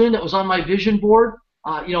very soon that was on my vision board,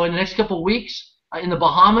 in the next couple of weeks in the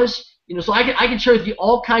Bahamas. You know, so I can share with you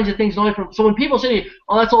all kinds of things. So when people say to me,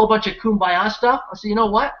 oh, that's all a bunch of kumbaya stuff, I say, you know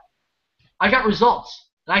what? I got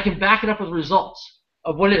results, and I can back it up with results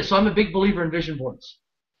of what it is. So I'm a big believer in vision boards.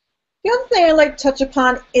 The other thing I'd like to touch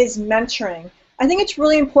upon is mentoring. I think it's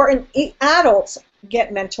really important. Adults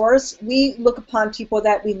get mentors. We look upon people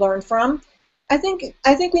that we learn from. think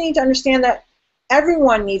we need to understand that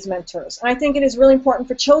everyone needs mentors, and I think it is really important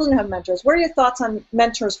for children to have mentors. What are your thoughts on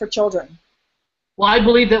mentors for children? Well, I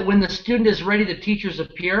believe that when the student is ready, the teachers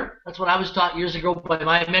appear. That's what I was taught years ago by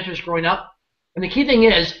my mentors growing up. And the key thing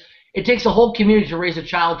is, it takes a whole community to raise a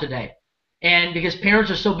child today. And because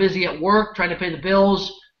parents are so busy at work, trying to pay the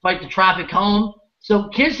bills, fight the traffic home. So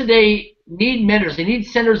kids today need mentors. They need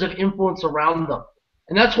centers of influence around them.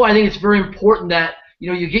 And that's why I think it's very important that,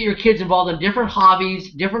 you know, you get your kids involved in different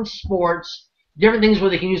hobbies, different sports, different things where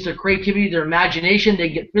they can use their creativity, their imagination. They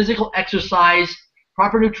get physical exercise,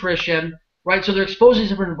 proper nutrition, right? So they're exposed to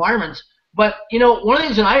different environments. But, you know, one of the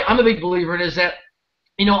things that I'm a big believer in is that,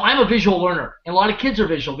 you know, I'm a visual learner, and a lot of kids are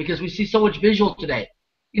visual because we see so much visual today.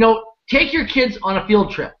 You know, take your kids on a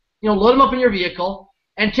field trip. You know, load them up in your vehicle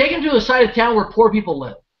and take them to a side of town where poor people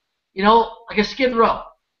live. You know, like a Skid Row.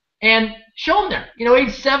 And show them there. You know,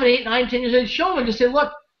 age 7, 8, 9, 10 years old, show them and just say,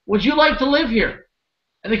 look, would you like to live here?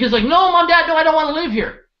 And the kid's like, no, Mom, Dad, no, I don't want to live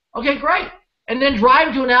here. Okay, great. And then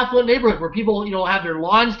drive to an affluent neighborhood where people, you know, have their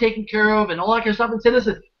lawns taken care of and all that kind of stuff and say,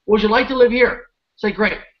 listen, would you like to live here? Say,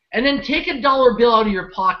 great. And then take a dollar bill out of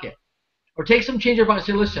your pocket or take some change in your pocket and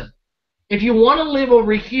say, listen, if you want to live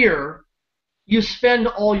over here, you spend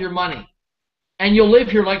all your money and you'll live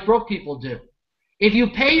here like broke people do. If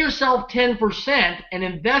you pay yourself 10% and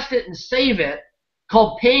invest it and save it,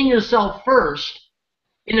 called paying yourself first,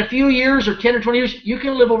 in a few years or 10 or 20 years, you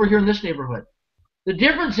can live over here in this neighborhood. The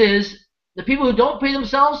difference is the people who don't pay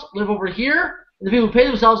themselves live over here, and the people who pay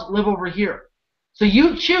themselves live over here. So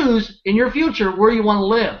you choose in your future where you want to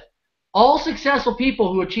live. All successful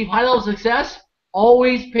people who achieve high levels of success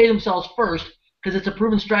always pay themselves first because it's a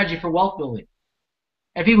proven strategy for wealth building.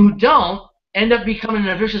 And people who don't end up becoming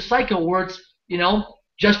a vicious cycle where it's, you know,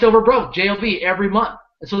 just over broke, JOB, every month.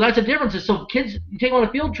 And so that's the difference. Is so kids, you take them on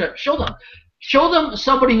a field trip, show them. Show them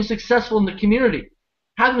somebody who's successful in the community.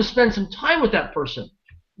 Have them spend some time with that person.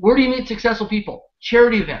 Where do you meet successful people?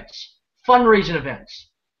 Charity events, fundraising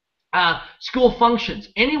events, school functions.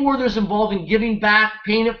 Anywhere there's involved in giving back,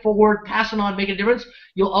 paying it forward, passing on, making a difference,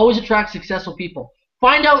 you'll always attract successful people.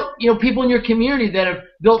 Find out, you know, people in your community that have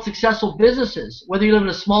built successful businesses. Whether you live in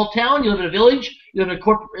a small town, you live in a village, you live in a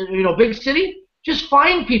corporate, you know, big city, just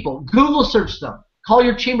find people. Google search them. Call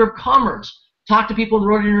your Chamber of Commerce. Talk to people in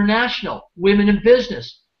Rotary International, Women in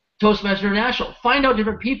Business, Toastmasters International. Find out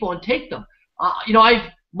different people and take them. You know,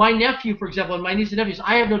 my nephew, for example, and my niece and nephews,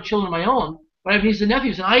 I have no children of my own, but I have nieces and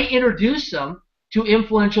nephews, and I introduce them to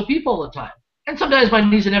influential people all the time. And sometimes my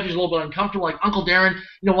niece and nephews are a little bit uncomfortable, like, Uncle Darren,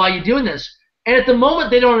 you know, why are you doing this? And at the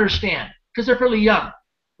moment, they don't understand because they're fairly young.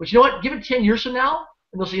 But you know what? Give it 10 years from now,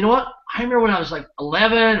 and they'll say, you know what? I remember when I was like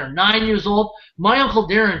 11 or 9 years old, my Uncle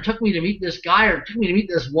Darren took me to meet this guy or took me to meet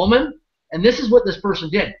this woman, and this is what this person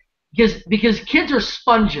did. Because kids are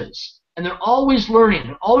sponges, and they're always learning,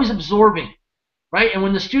 they're always absorbing, right? And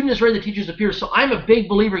when the student is ready, the teachers appear. So I'm a big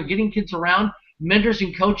believer in getting kids around mentors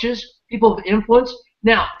and coaches, people of influence.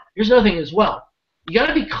 Now, here's another thing as well. You got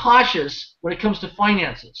to be cautious when it comes to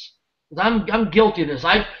finances. I'm guilty of this.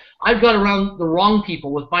 I've got around the wrong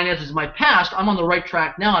people with finances in my past. I'm on the right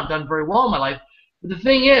track now. I've done very well in my life. But the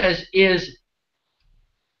thing is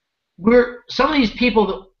some of these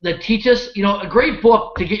people that teach us, you know, a great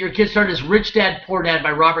book to get your kids started is Rich Dad, Poor Dad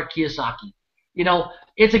by Robert Kiyosaki. You know,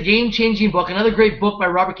 it's a game-changing book. Another great book by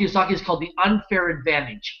Robert Kiyosaki is called The Unfair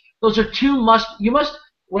Advantage. Those are two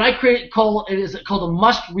what I call a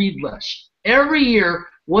must-read list. Every year,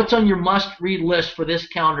 what's on your must-read list for this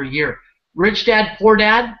calendar year? Rich Dad, Poor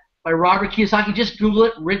Dad by Robert Kiyosaki. Just Google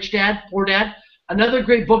it, Rich Dad, Poor Dad. Another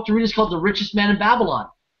great book to read is called The Richest Man in Babylon.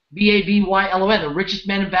 Babylon, The Richest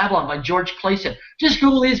Man in Babylon by George Clayson. Just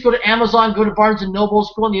Google these, go to Amazon, go to Barnes & Noble,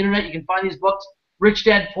 go on the internet, you can find these books. Rich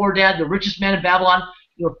Dad, Poor Dad, The Richest Man in Babylon.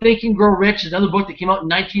 You know, Think and Grow Rich is another book that came out in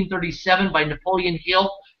 1937 by Napoleon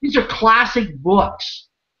Hill. These are classic books,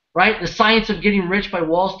 right? The Science of Getting Rich by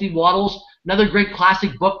Wall Street Waddles, another great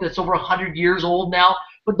classic book that's over 100 years old now,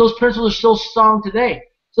 but those principles are still strong today.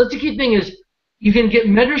 So that's the key thing is you can get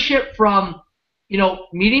mentorship from, you know,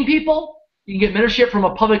 meeting people. You can get mentorship from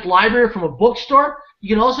a public library, from a bookstore. You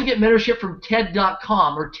can also get mentorship from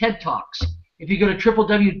TED.com or TED Talks. If you go to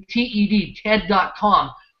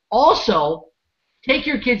TED.com. Also, take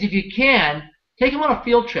your kids, if you can, take them on a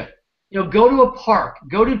field trip. You know, go to a park,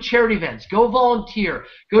 go to charity events, go volunteer,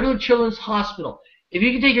 go to a children's hospital. If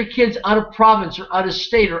you can take your kids out of province or out of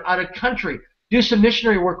state or out of country, do some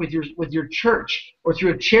missionary work with your church or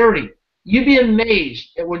through a charity, you'd be amazed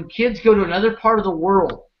at when kids go to another part of the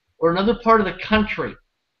world or another part of the country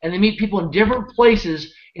and they meet people in different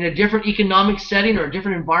places in a different economic setting or a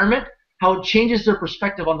different environment, how it changes their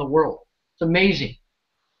perspective on the world. It's amazing.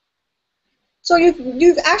 So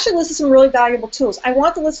you've actually listed some really valuable tools. I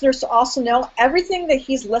want the listeners to also know everything that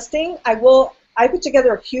he's listing. I put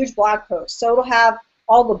together a huge blog post, so it'll have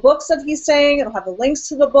all the books that he's saying. It'll have the links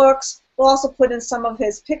to the books. We'll also put in some of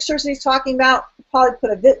his pictures that he's talking about. We'll probably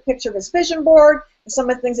put a picture of his vision board and some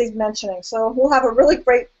of the things he's mentioning. So we'll have a really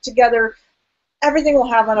great together. Everything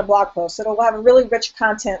we'll have on a blog post. So it'll have a really rich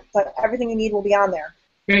content, but everything you need will be on there.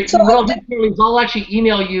 Great. So what I'll do is I'll actually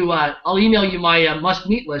email you. I'll email you my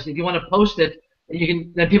must-meet list. If you want to post it,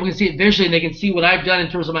 then people can see it visually, and they can see what I've done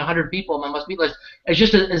in terms of my 100 people, my must-meet list, as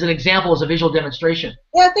just as an example, as a visual demonstration.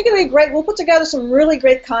 Yeah, I think it'll be great. We'll put together some really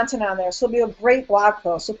great content on there, so it'll be a great blog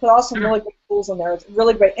post. We'll put all some really great tools in there,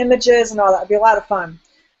 really great images and all that. It'll be a lot of fun.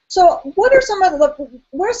 So, what are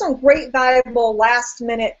some great, valuable,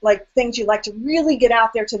 last-minute things you'd like to really get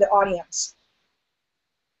out there to the audience?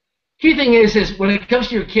 Key thing is when it comes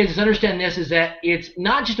to your kids, understand this, is that it's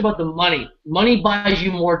not just about the money. Money buys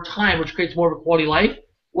you more time, which creates more of a quality life.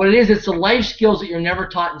 What it is, it's the life skills that you're never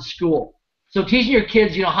taught in school. So teaching your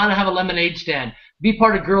kids, how to have a lemonade stand, be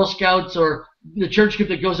part of Girl Scouts or the church group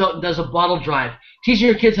that goes out and does a bottle drive. Teaching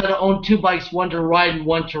your kids how to own 2 bikes, one to ride and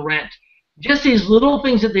one to rent. Just these little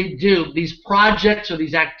things that they do, these projects or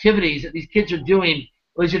these activities that these kids are doing,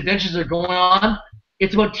 or these adventures that are going on,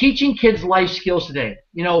 it's about teaching kids life skills today.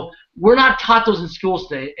 We're not taught those in schools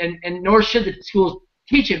today, and nor should the schools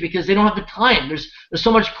teach it because they don't have the time. There's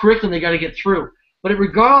so much curriculum they got to get through. But in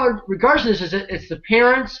regards to this, it's the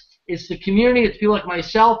parents, it's the community, it's people like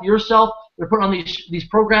myself, yourself. They're putting on these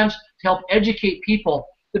programs to help educate people.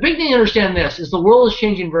 The big thing to understand this is the world is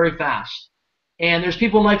changing very fast, and there's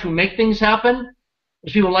people in life who make things happen.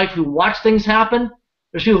 There's people in life who watch things happen.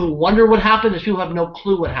 There's people who wonder what happened. There's people who have no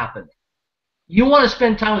clue what happened. You want to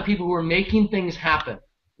spend time with people who are making things happen.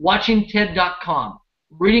 Watching TED.com,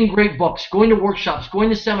 reading great books, going to workshops, going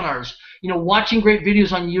to seminars, watching great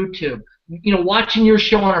videos on YouTube, watching your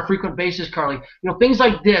show on a frequent basis, Carly, things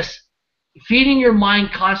like this, feeding your mind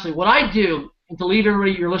constantly. What I do, and to leave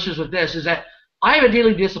everybody, your listeners with this, is that I have a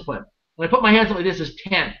daily discipline. When I put my hands up like this, is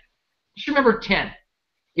 10. Just remember 10.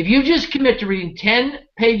 If you just commit to reading 10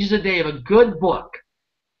 pages a day of a good book,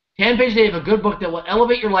 10 pages a day of a good book that will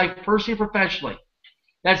elevate your life personally and professionally,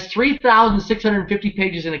 that's 3,650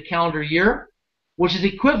 pages in a calendar year, which is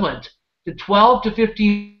equivalent to 12 to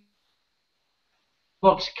 15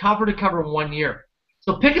 books cover to cover in 1 year.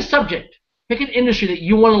 So pick a subject, pick an industry that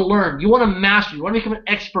you want to learn, you want to master, you want to become an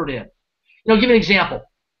expert in. Give an example.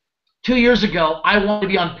 2 years ago, I wanted to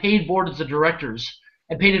be on paid boards of directors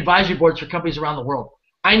and paid advisory boards for companies around the world.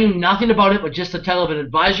 I knew nothing about it but just the title of an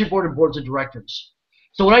advisory board and boards of directors.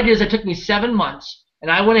 So what I did is it took me 7 months, and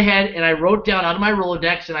I went ahead and I wrote down out of my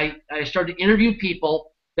Rolodex, and I started to interview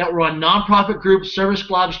people that were on nonprofit groups, service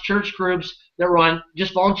clubs, church groups, that were on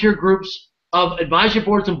just volunteer groups of advisory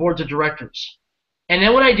boards and boards of directors. And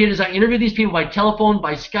then what I did is I interviewed these people by telephone,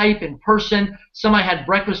 by Skype, in person. Some I had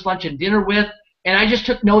breakfast, lunch, and dinner with. And I just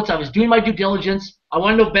took notes. I was doing my due diligence. I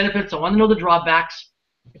wanted to know benefits. I wanted to know the drawbacks.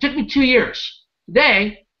 It took me 2 years.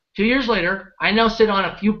 Today, 2 years later, I now sit on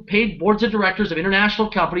a few paid boards of directors of international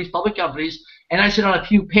companies, public companies, and I sit on a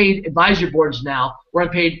few paid advisory boards now where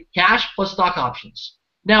I'm paid cash plus stock options.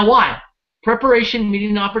 Now why? Preparation,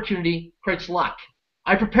 meeting, and opportunity creates luck.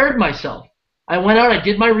 I prepared myself. I went out, I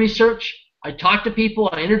did my research, I talked to people,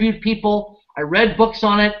 I interviewed people, I read books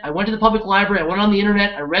on it, I went to the public library, I went on the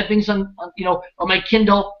internet, I read things on my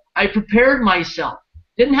Kindle. I prepared myself.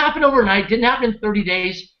 Didn't happen overnight, didn't happen in 30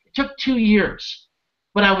 days. It took 2 years.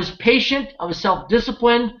 But I was patient, I was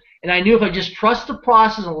self-disciplined, and I knew if I just trust the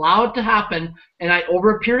process and allow it to happen, and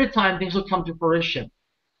over a period of time, things will come to fruition.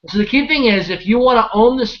 So the key thing is, if you want to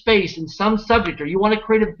own the space in some subject, or you want to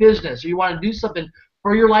create a business, or you want to do something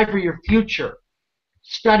for your life or your future,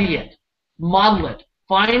 study it, model it,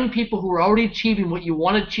 find people who are already achieving what you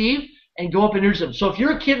want to achieve, and go up and introduce them. So if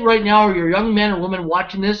you're a kid right now, or you're a young man or woman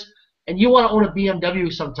watching this, and you want to own a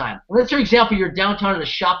BMW sometime, let's say, for example, you're downtown in a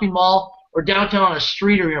shopping mall, or downtown on a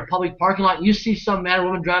street, or you're in a public parking lot, and you see some man or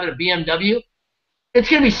woman driving a BMW, it's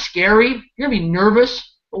going to be scary. You're going to be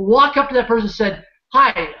nervous. But walk up to that person and say,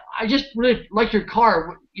 "Hi, I just really like your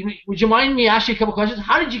car. Would you mind me asking you a couple questions?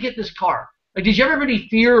 How did you get this car? Did you ever have any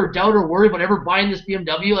fear or doubt or worry about ever buying this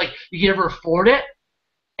BMW? You could ever afford it?"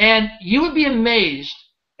 And you would be amazed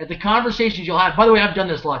at the conversations you'll have. By the way, I've done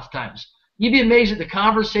this lots of times. You'd be amazed at the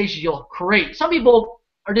conversations you'll create. Some people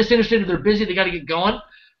are just interested, they're busy, they got to get going.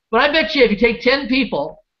 But I bet you if you take 10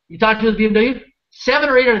 people, you talk to the BMW, 7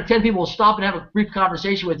 or 8 out of 10 people will stop and have a brief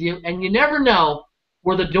conversation with you, and you never know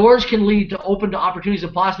where the doors can lead to open to opportunities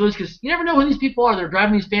and possibilities, because you never know who these people are. They're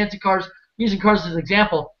driving these fancy cars, using cars as an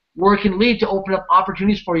example, where it can lead to open up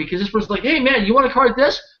opportunities for you. Because this person's like, "Hey man, you want a car like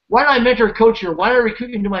this? Why don't I mentor a coach here? Why don't I recruit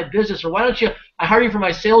you into my business? Or why don't I hire you for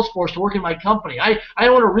my sales force to work in my company? I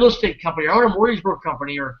own a real estate company, or I own a mortgage broker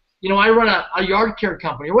company, or I run a yard care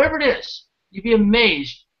company, or whatever it is. You'd be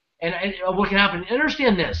amazed and what can happen.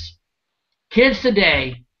 Understand this. Kids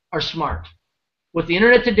today are smart. With the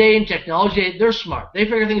internet today and technology, they're smart. They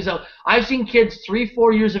figure things out. I've seen kids 3,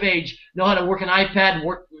 4 years of age know how to work an iPad and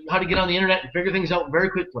work how to get on the internet and figure things out very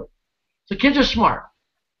quickly. So kids are smart.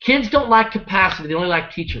 Kids don't lack capacity. They only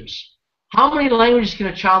lack teachers. How many languages can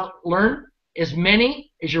a child learn? As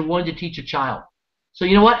many as you're willing to teach a child. So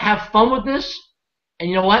you know what? Have fun with this. And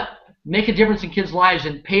you know what? Make a difference in kids' lives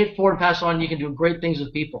and pay it forward and pass it on. You can do great things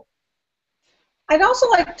with people. I'd also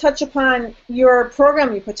like to touch upon your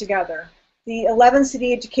program you put together, the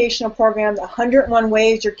 11-city educational program, the 101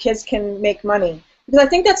 ways your kids can make money. Because I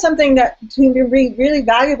think that's something that can be really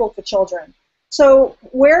valuable for children. So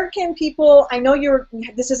where can people, I know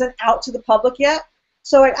this isn't out to the public yet,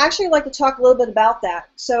 so I'd actually like to talk a little bit about that.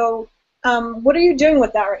 So what are you doing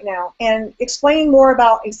with that right now? And explain more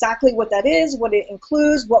about exactly what that is, what it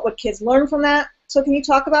includes, what would kids learn from that. So can you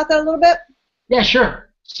talk about that a little bit? Yeah,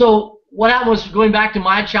 sure. So what happened was, going back to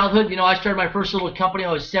my childhood, I started my first little company.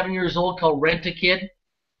 I was 7 years old, called Rent-A-Kid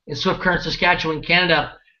in Swift Current, Saskatchewan,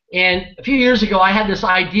 Canada. And a few years ago, I had this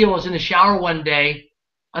idea. I was in the shower one day.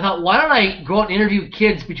 I thought, why don't I go out and interview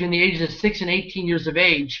kids between the ages of 6 and 18 years of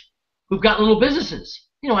age who've got little businesses,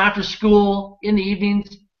 after school, in the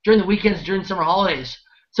evenings, during the weekends, during summer holidays.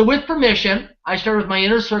 So with permission, I started with my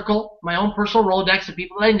inner circle, my own personal Rolodex of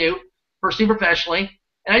people that I knew, personally, professionally.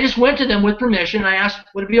 And I just went to them with permission. I asked,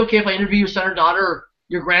 would it be okay if I interview your son or daughter or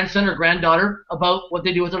your grandson or granddaughter about what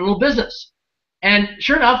they do with their little business? And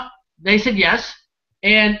sure enough, they said yes.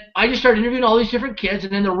 And I just started interviewing all these different kids,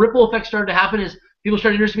 and then the ripple effect started to happen as people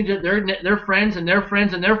started introducing me to their friends and their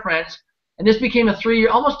friends and their friends. And this became a 3-year,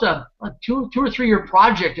 almost a 2 or 3 year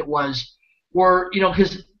project it was, where,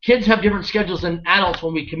 because kids have different schedules than adults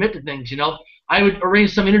when we commit to things, I would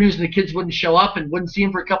arrange some interviews and the kids wouldn't show up and wouldn't see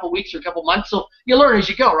them for a couple weeks or a couple months. So you learn as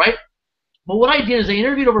you go, right? But what I did is I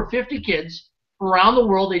interviewed over 50 kids from around the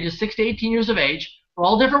world, ages 6 to 18 years of age, from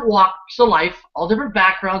all different walks of life, all different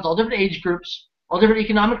backgrounds, all different age groups, all different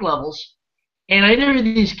economic levels. And I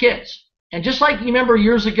interviewed these kids. And just like you remember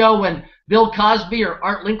years ago when Bill Cosby or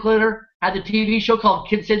Art Linkletter had the TV show called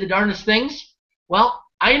Kids Say the Darndest Things, well,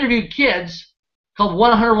 I interviewed kids called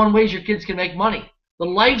 101 Ways Your Kids Can Make Money. The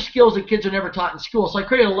life skills that kids are never taught in school. So I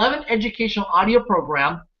created an 11 educational audio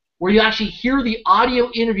program where you actually hear the audio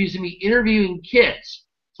interviews of me interviewing kids.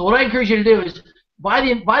 So what I encourage you to do is buy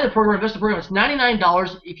the program, invest in the program. It's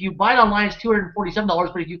 $99. If you buy it online, it's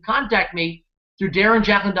 $247. But if you contact me through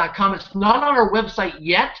DarrenJacklin.com, it's not on our website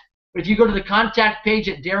yet. But if you go to the contact page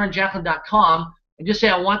at DarrenJacklin.com and just say,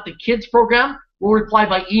 I want the kids program, we'll reply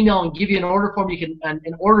by email and give you an order form. You can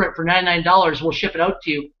and order it for $99. We'll ship it out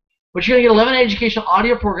to you. But you're going to get 11 educational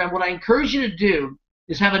audio program. What I encourage you to do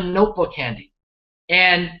is have a notebook handy.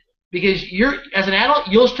 And because as an adult,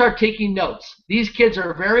 you'll start taking notes. These kids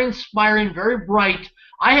are very inspiring, very bright.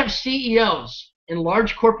 I have CEOs in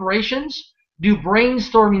large corporations do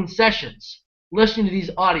brainstorming sessions listening to these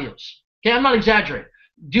audios. Okay, I'm not exaggerating.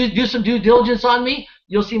 Do some due diligence on me.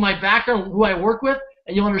 You'll see my background, who I work with,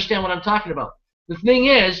 and you'll understand what I'm talking about. The thing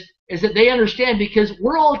is that they understand, because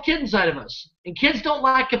we're all kids inside of us. And kids don't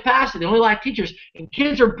lack capacity. They only lack teachers. And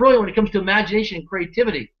kids are brilliant when it comes to imagination and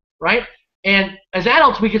creativity, right? And as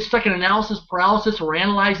adults, we get stuck in analysis paralysis, or we're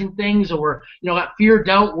analyzing things, or we're, got fear,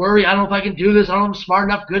 doubt, worry. I don't know if I can do this. I don't know if I'm smart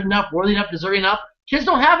enough, good enough, worthy enough, deserving enough. Kids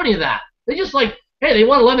don't have any of that. They just hey, they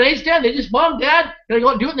want a lemonade stand. They just, Mom, Dad, can I go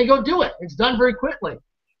out and do it? And they go do it. It's done very quickly.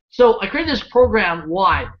 So I created this program.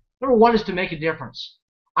 Why? Number one is to make a difference.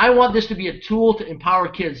 I want this to be a tool to empower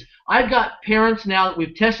kids. I've got parents now that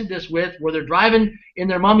we've tested this with, where they're driving in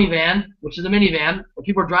their mummy van, which is a minivan, or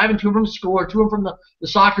people are driving to and from school, or to and from the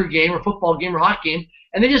soccer game or football game or hockey game,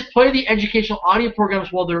 and they just play the educational audio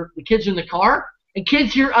programs while the kids are in the car, and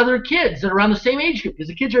kids hear other kids that are around the same age group, because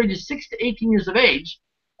the kids are ages 6 to 18 years of age,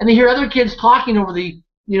 and they hear other kids talking over the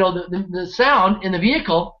sound in the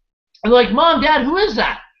vehicle, and they're like, Mom, Dad, who is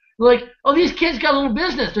that? They're like, oh, these kids got a little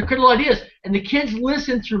business. They're critical ideas. And the kids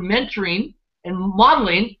listen through mentoring and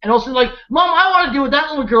modeling, and also like, Mom, I want to do what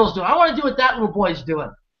that little girl's doing. I want to do what that little boy's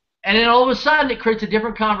doing. And then all of a sudden, it creates a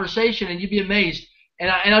different conversation, and you'd be amazed.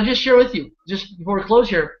 And I'll just share with you, just before we close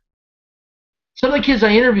here, some of the kids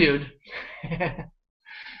I interviewed, they're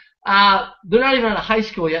not even out of high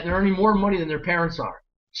school yet. They're earning more money than their parents are.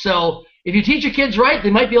 So if you teach your kids right,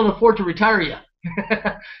 they might be able to afford to retire you.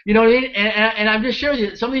 You know what I mean? And I'm just sharing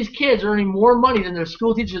you, some of these kids are earning more money than their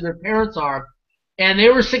school teachers or their parents are, and they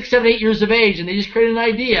were 6, 7, 8 years of age, and they just created an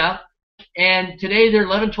idea And today they're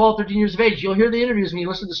 11, 12, 13 years of age. You'll hear the interviews when you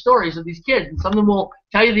listen to stories of these kids. And some of them will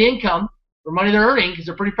tell you the income or money they're earning because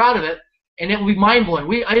they're pretty proud of it. And it will be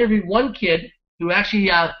mind-blowing. I interviewed one kid who actually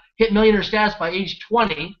hit millionaire status by age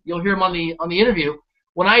 20. You'll hear him on the interview.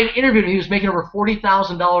 When I interviewed him, he was making over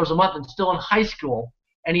 $40,000 a month and still in high school.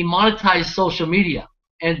 And he monetized social media.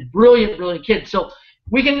 And brilliant, brilliant kid. So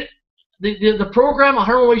we can, the program,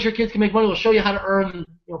 101 Ways Your Kids Can Make Money, will show you how to earn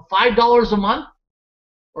 $5 a month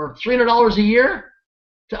or $300 a year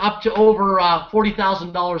to up to over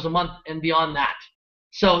 $40,000 a month and beyond that.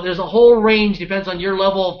 So there's a whole range, depends on your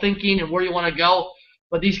level of thinking and where you want to go.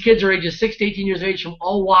 But these kids are ages 6 to 18 years of age from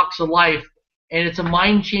all walks of life, and it's a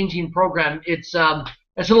mind-changing program. It's a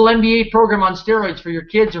little MBA program on steroids for your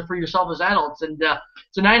kids or for yourself as adults. And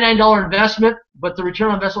it's a $99 investment, but the return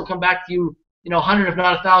on investment will come back to you, 100 if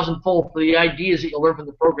not 1,000-fold for the ideas that you'll learn from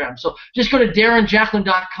the program. So just go to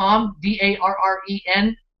DarrenJacklin.com,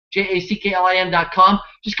 DarrenJacklin.com.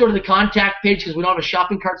 Just go to the contact page because we don't have a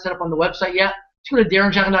shopping cart set up on the website yet. Just go to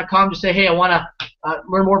DarrenJacklin.com. Just say, hey, I want to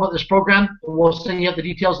learn more about this program, and we'll send you out the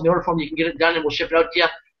details in the order form. You can get it done, and we'll ship it out to you.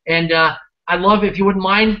 And I'd love, if you wouldn't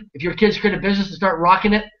mind, if your kids create a business and start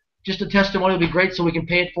rocking it, just a testimony would be great so we can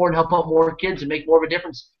pay it forward and help out more kids and make more of a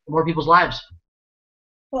difference in more people's lives.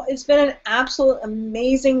 Well, it's been an absolute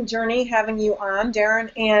amazing journey having you on, Darren,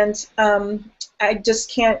 and I just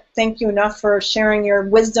can't thank you enough for sharing your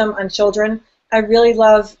wisdom on children. I really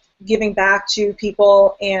love giving back to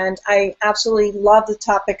people, and I absolutely love the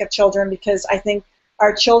topic of children because I think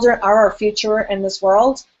our children are our future in this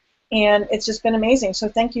world, and it's just been amazing. So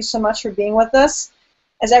thank you so much for being with us.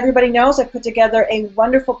 As everybody knows, I put together a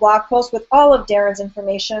wonderful blog post with all of Darren's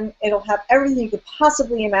information. It'll have everything you could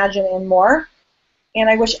possibly imagine and more. And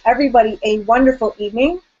I wish everybody a wonderful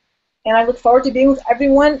evening, and I look forward to being with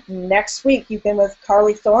everyone next week. You've been with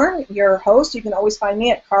Carly Thorne, your host. You can always find me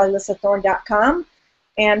at CarlyAlyssaThorne.com.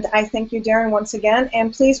 And I thank you, Darren, once again.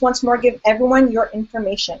 And please, once more, give everyone your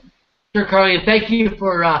information. Sure, Carly, and thank you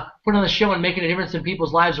for putting on the show and making a difference in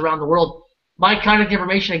people's lives around the world. My contact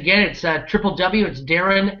information, again, it's www. It's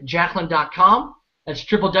DarrenJacklin.com. That's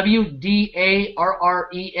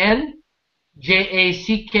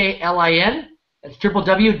www.DarrenJacklin. That's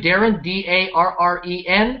www.Darren,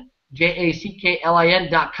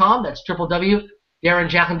 DarrenJacklin.com. That's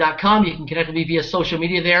www.DarrenJacklin.com. You can connect with me via social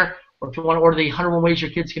media there, or if you want to order the 101 Ways Your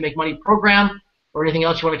Kids Can Make Money program or anything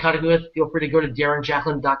else you want to contact me with, feel free to go to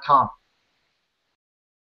DarrenJacklin.com.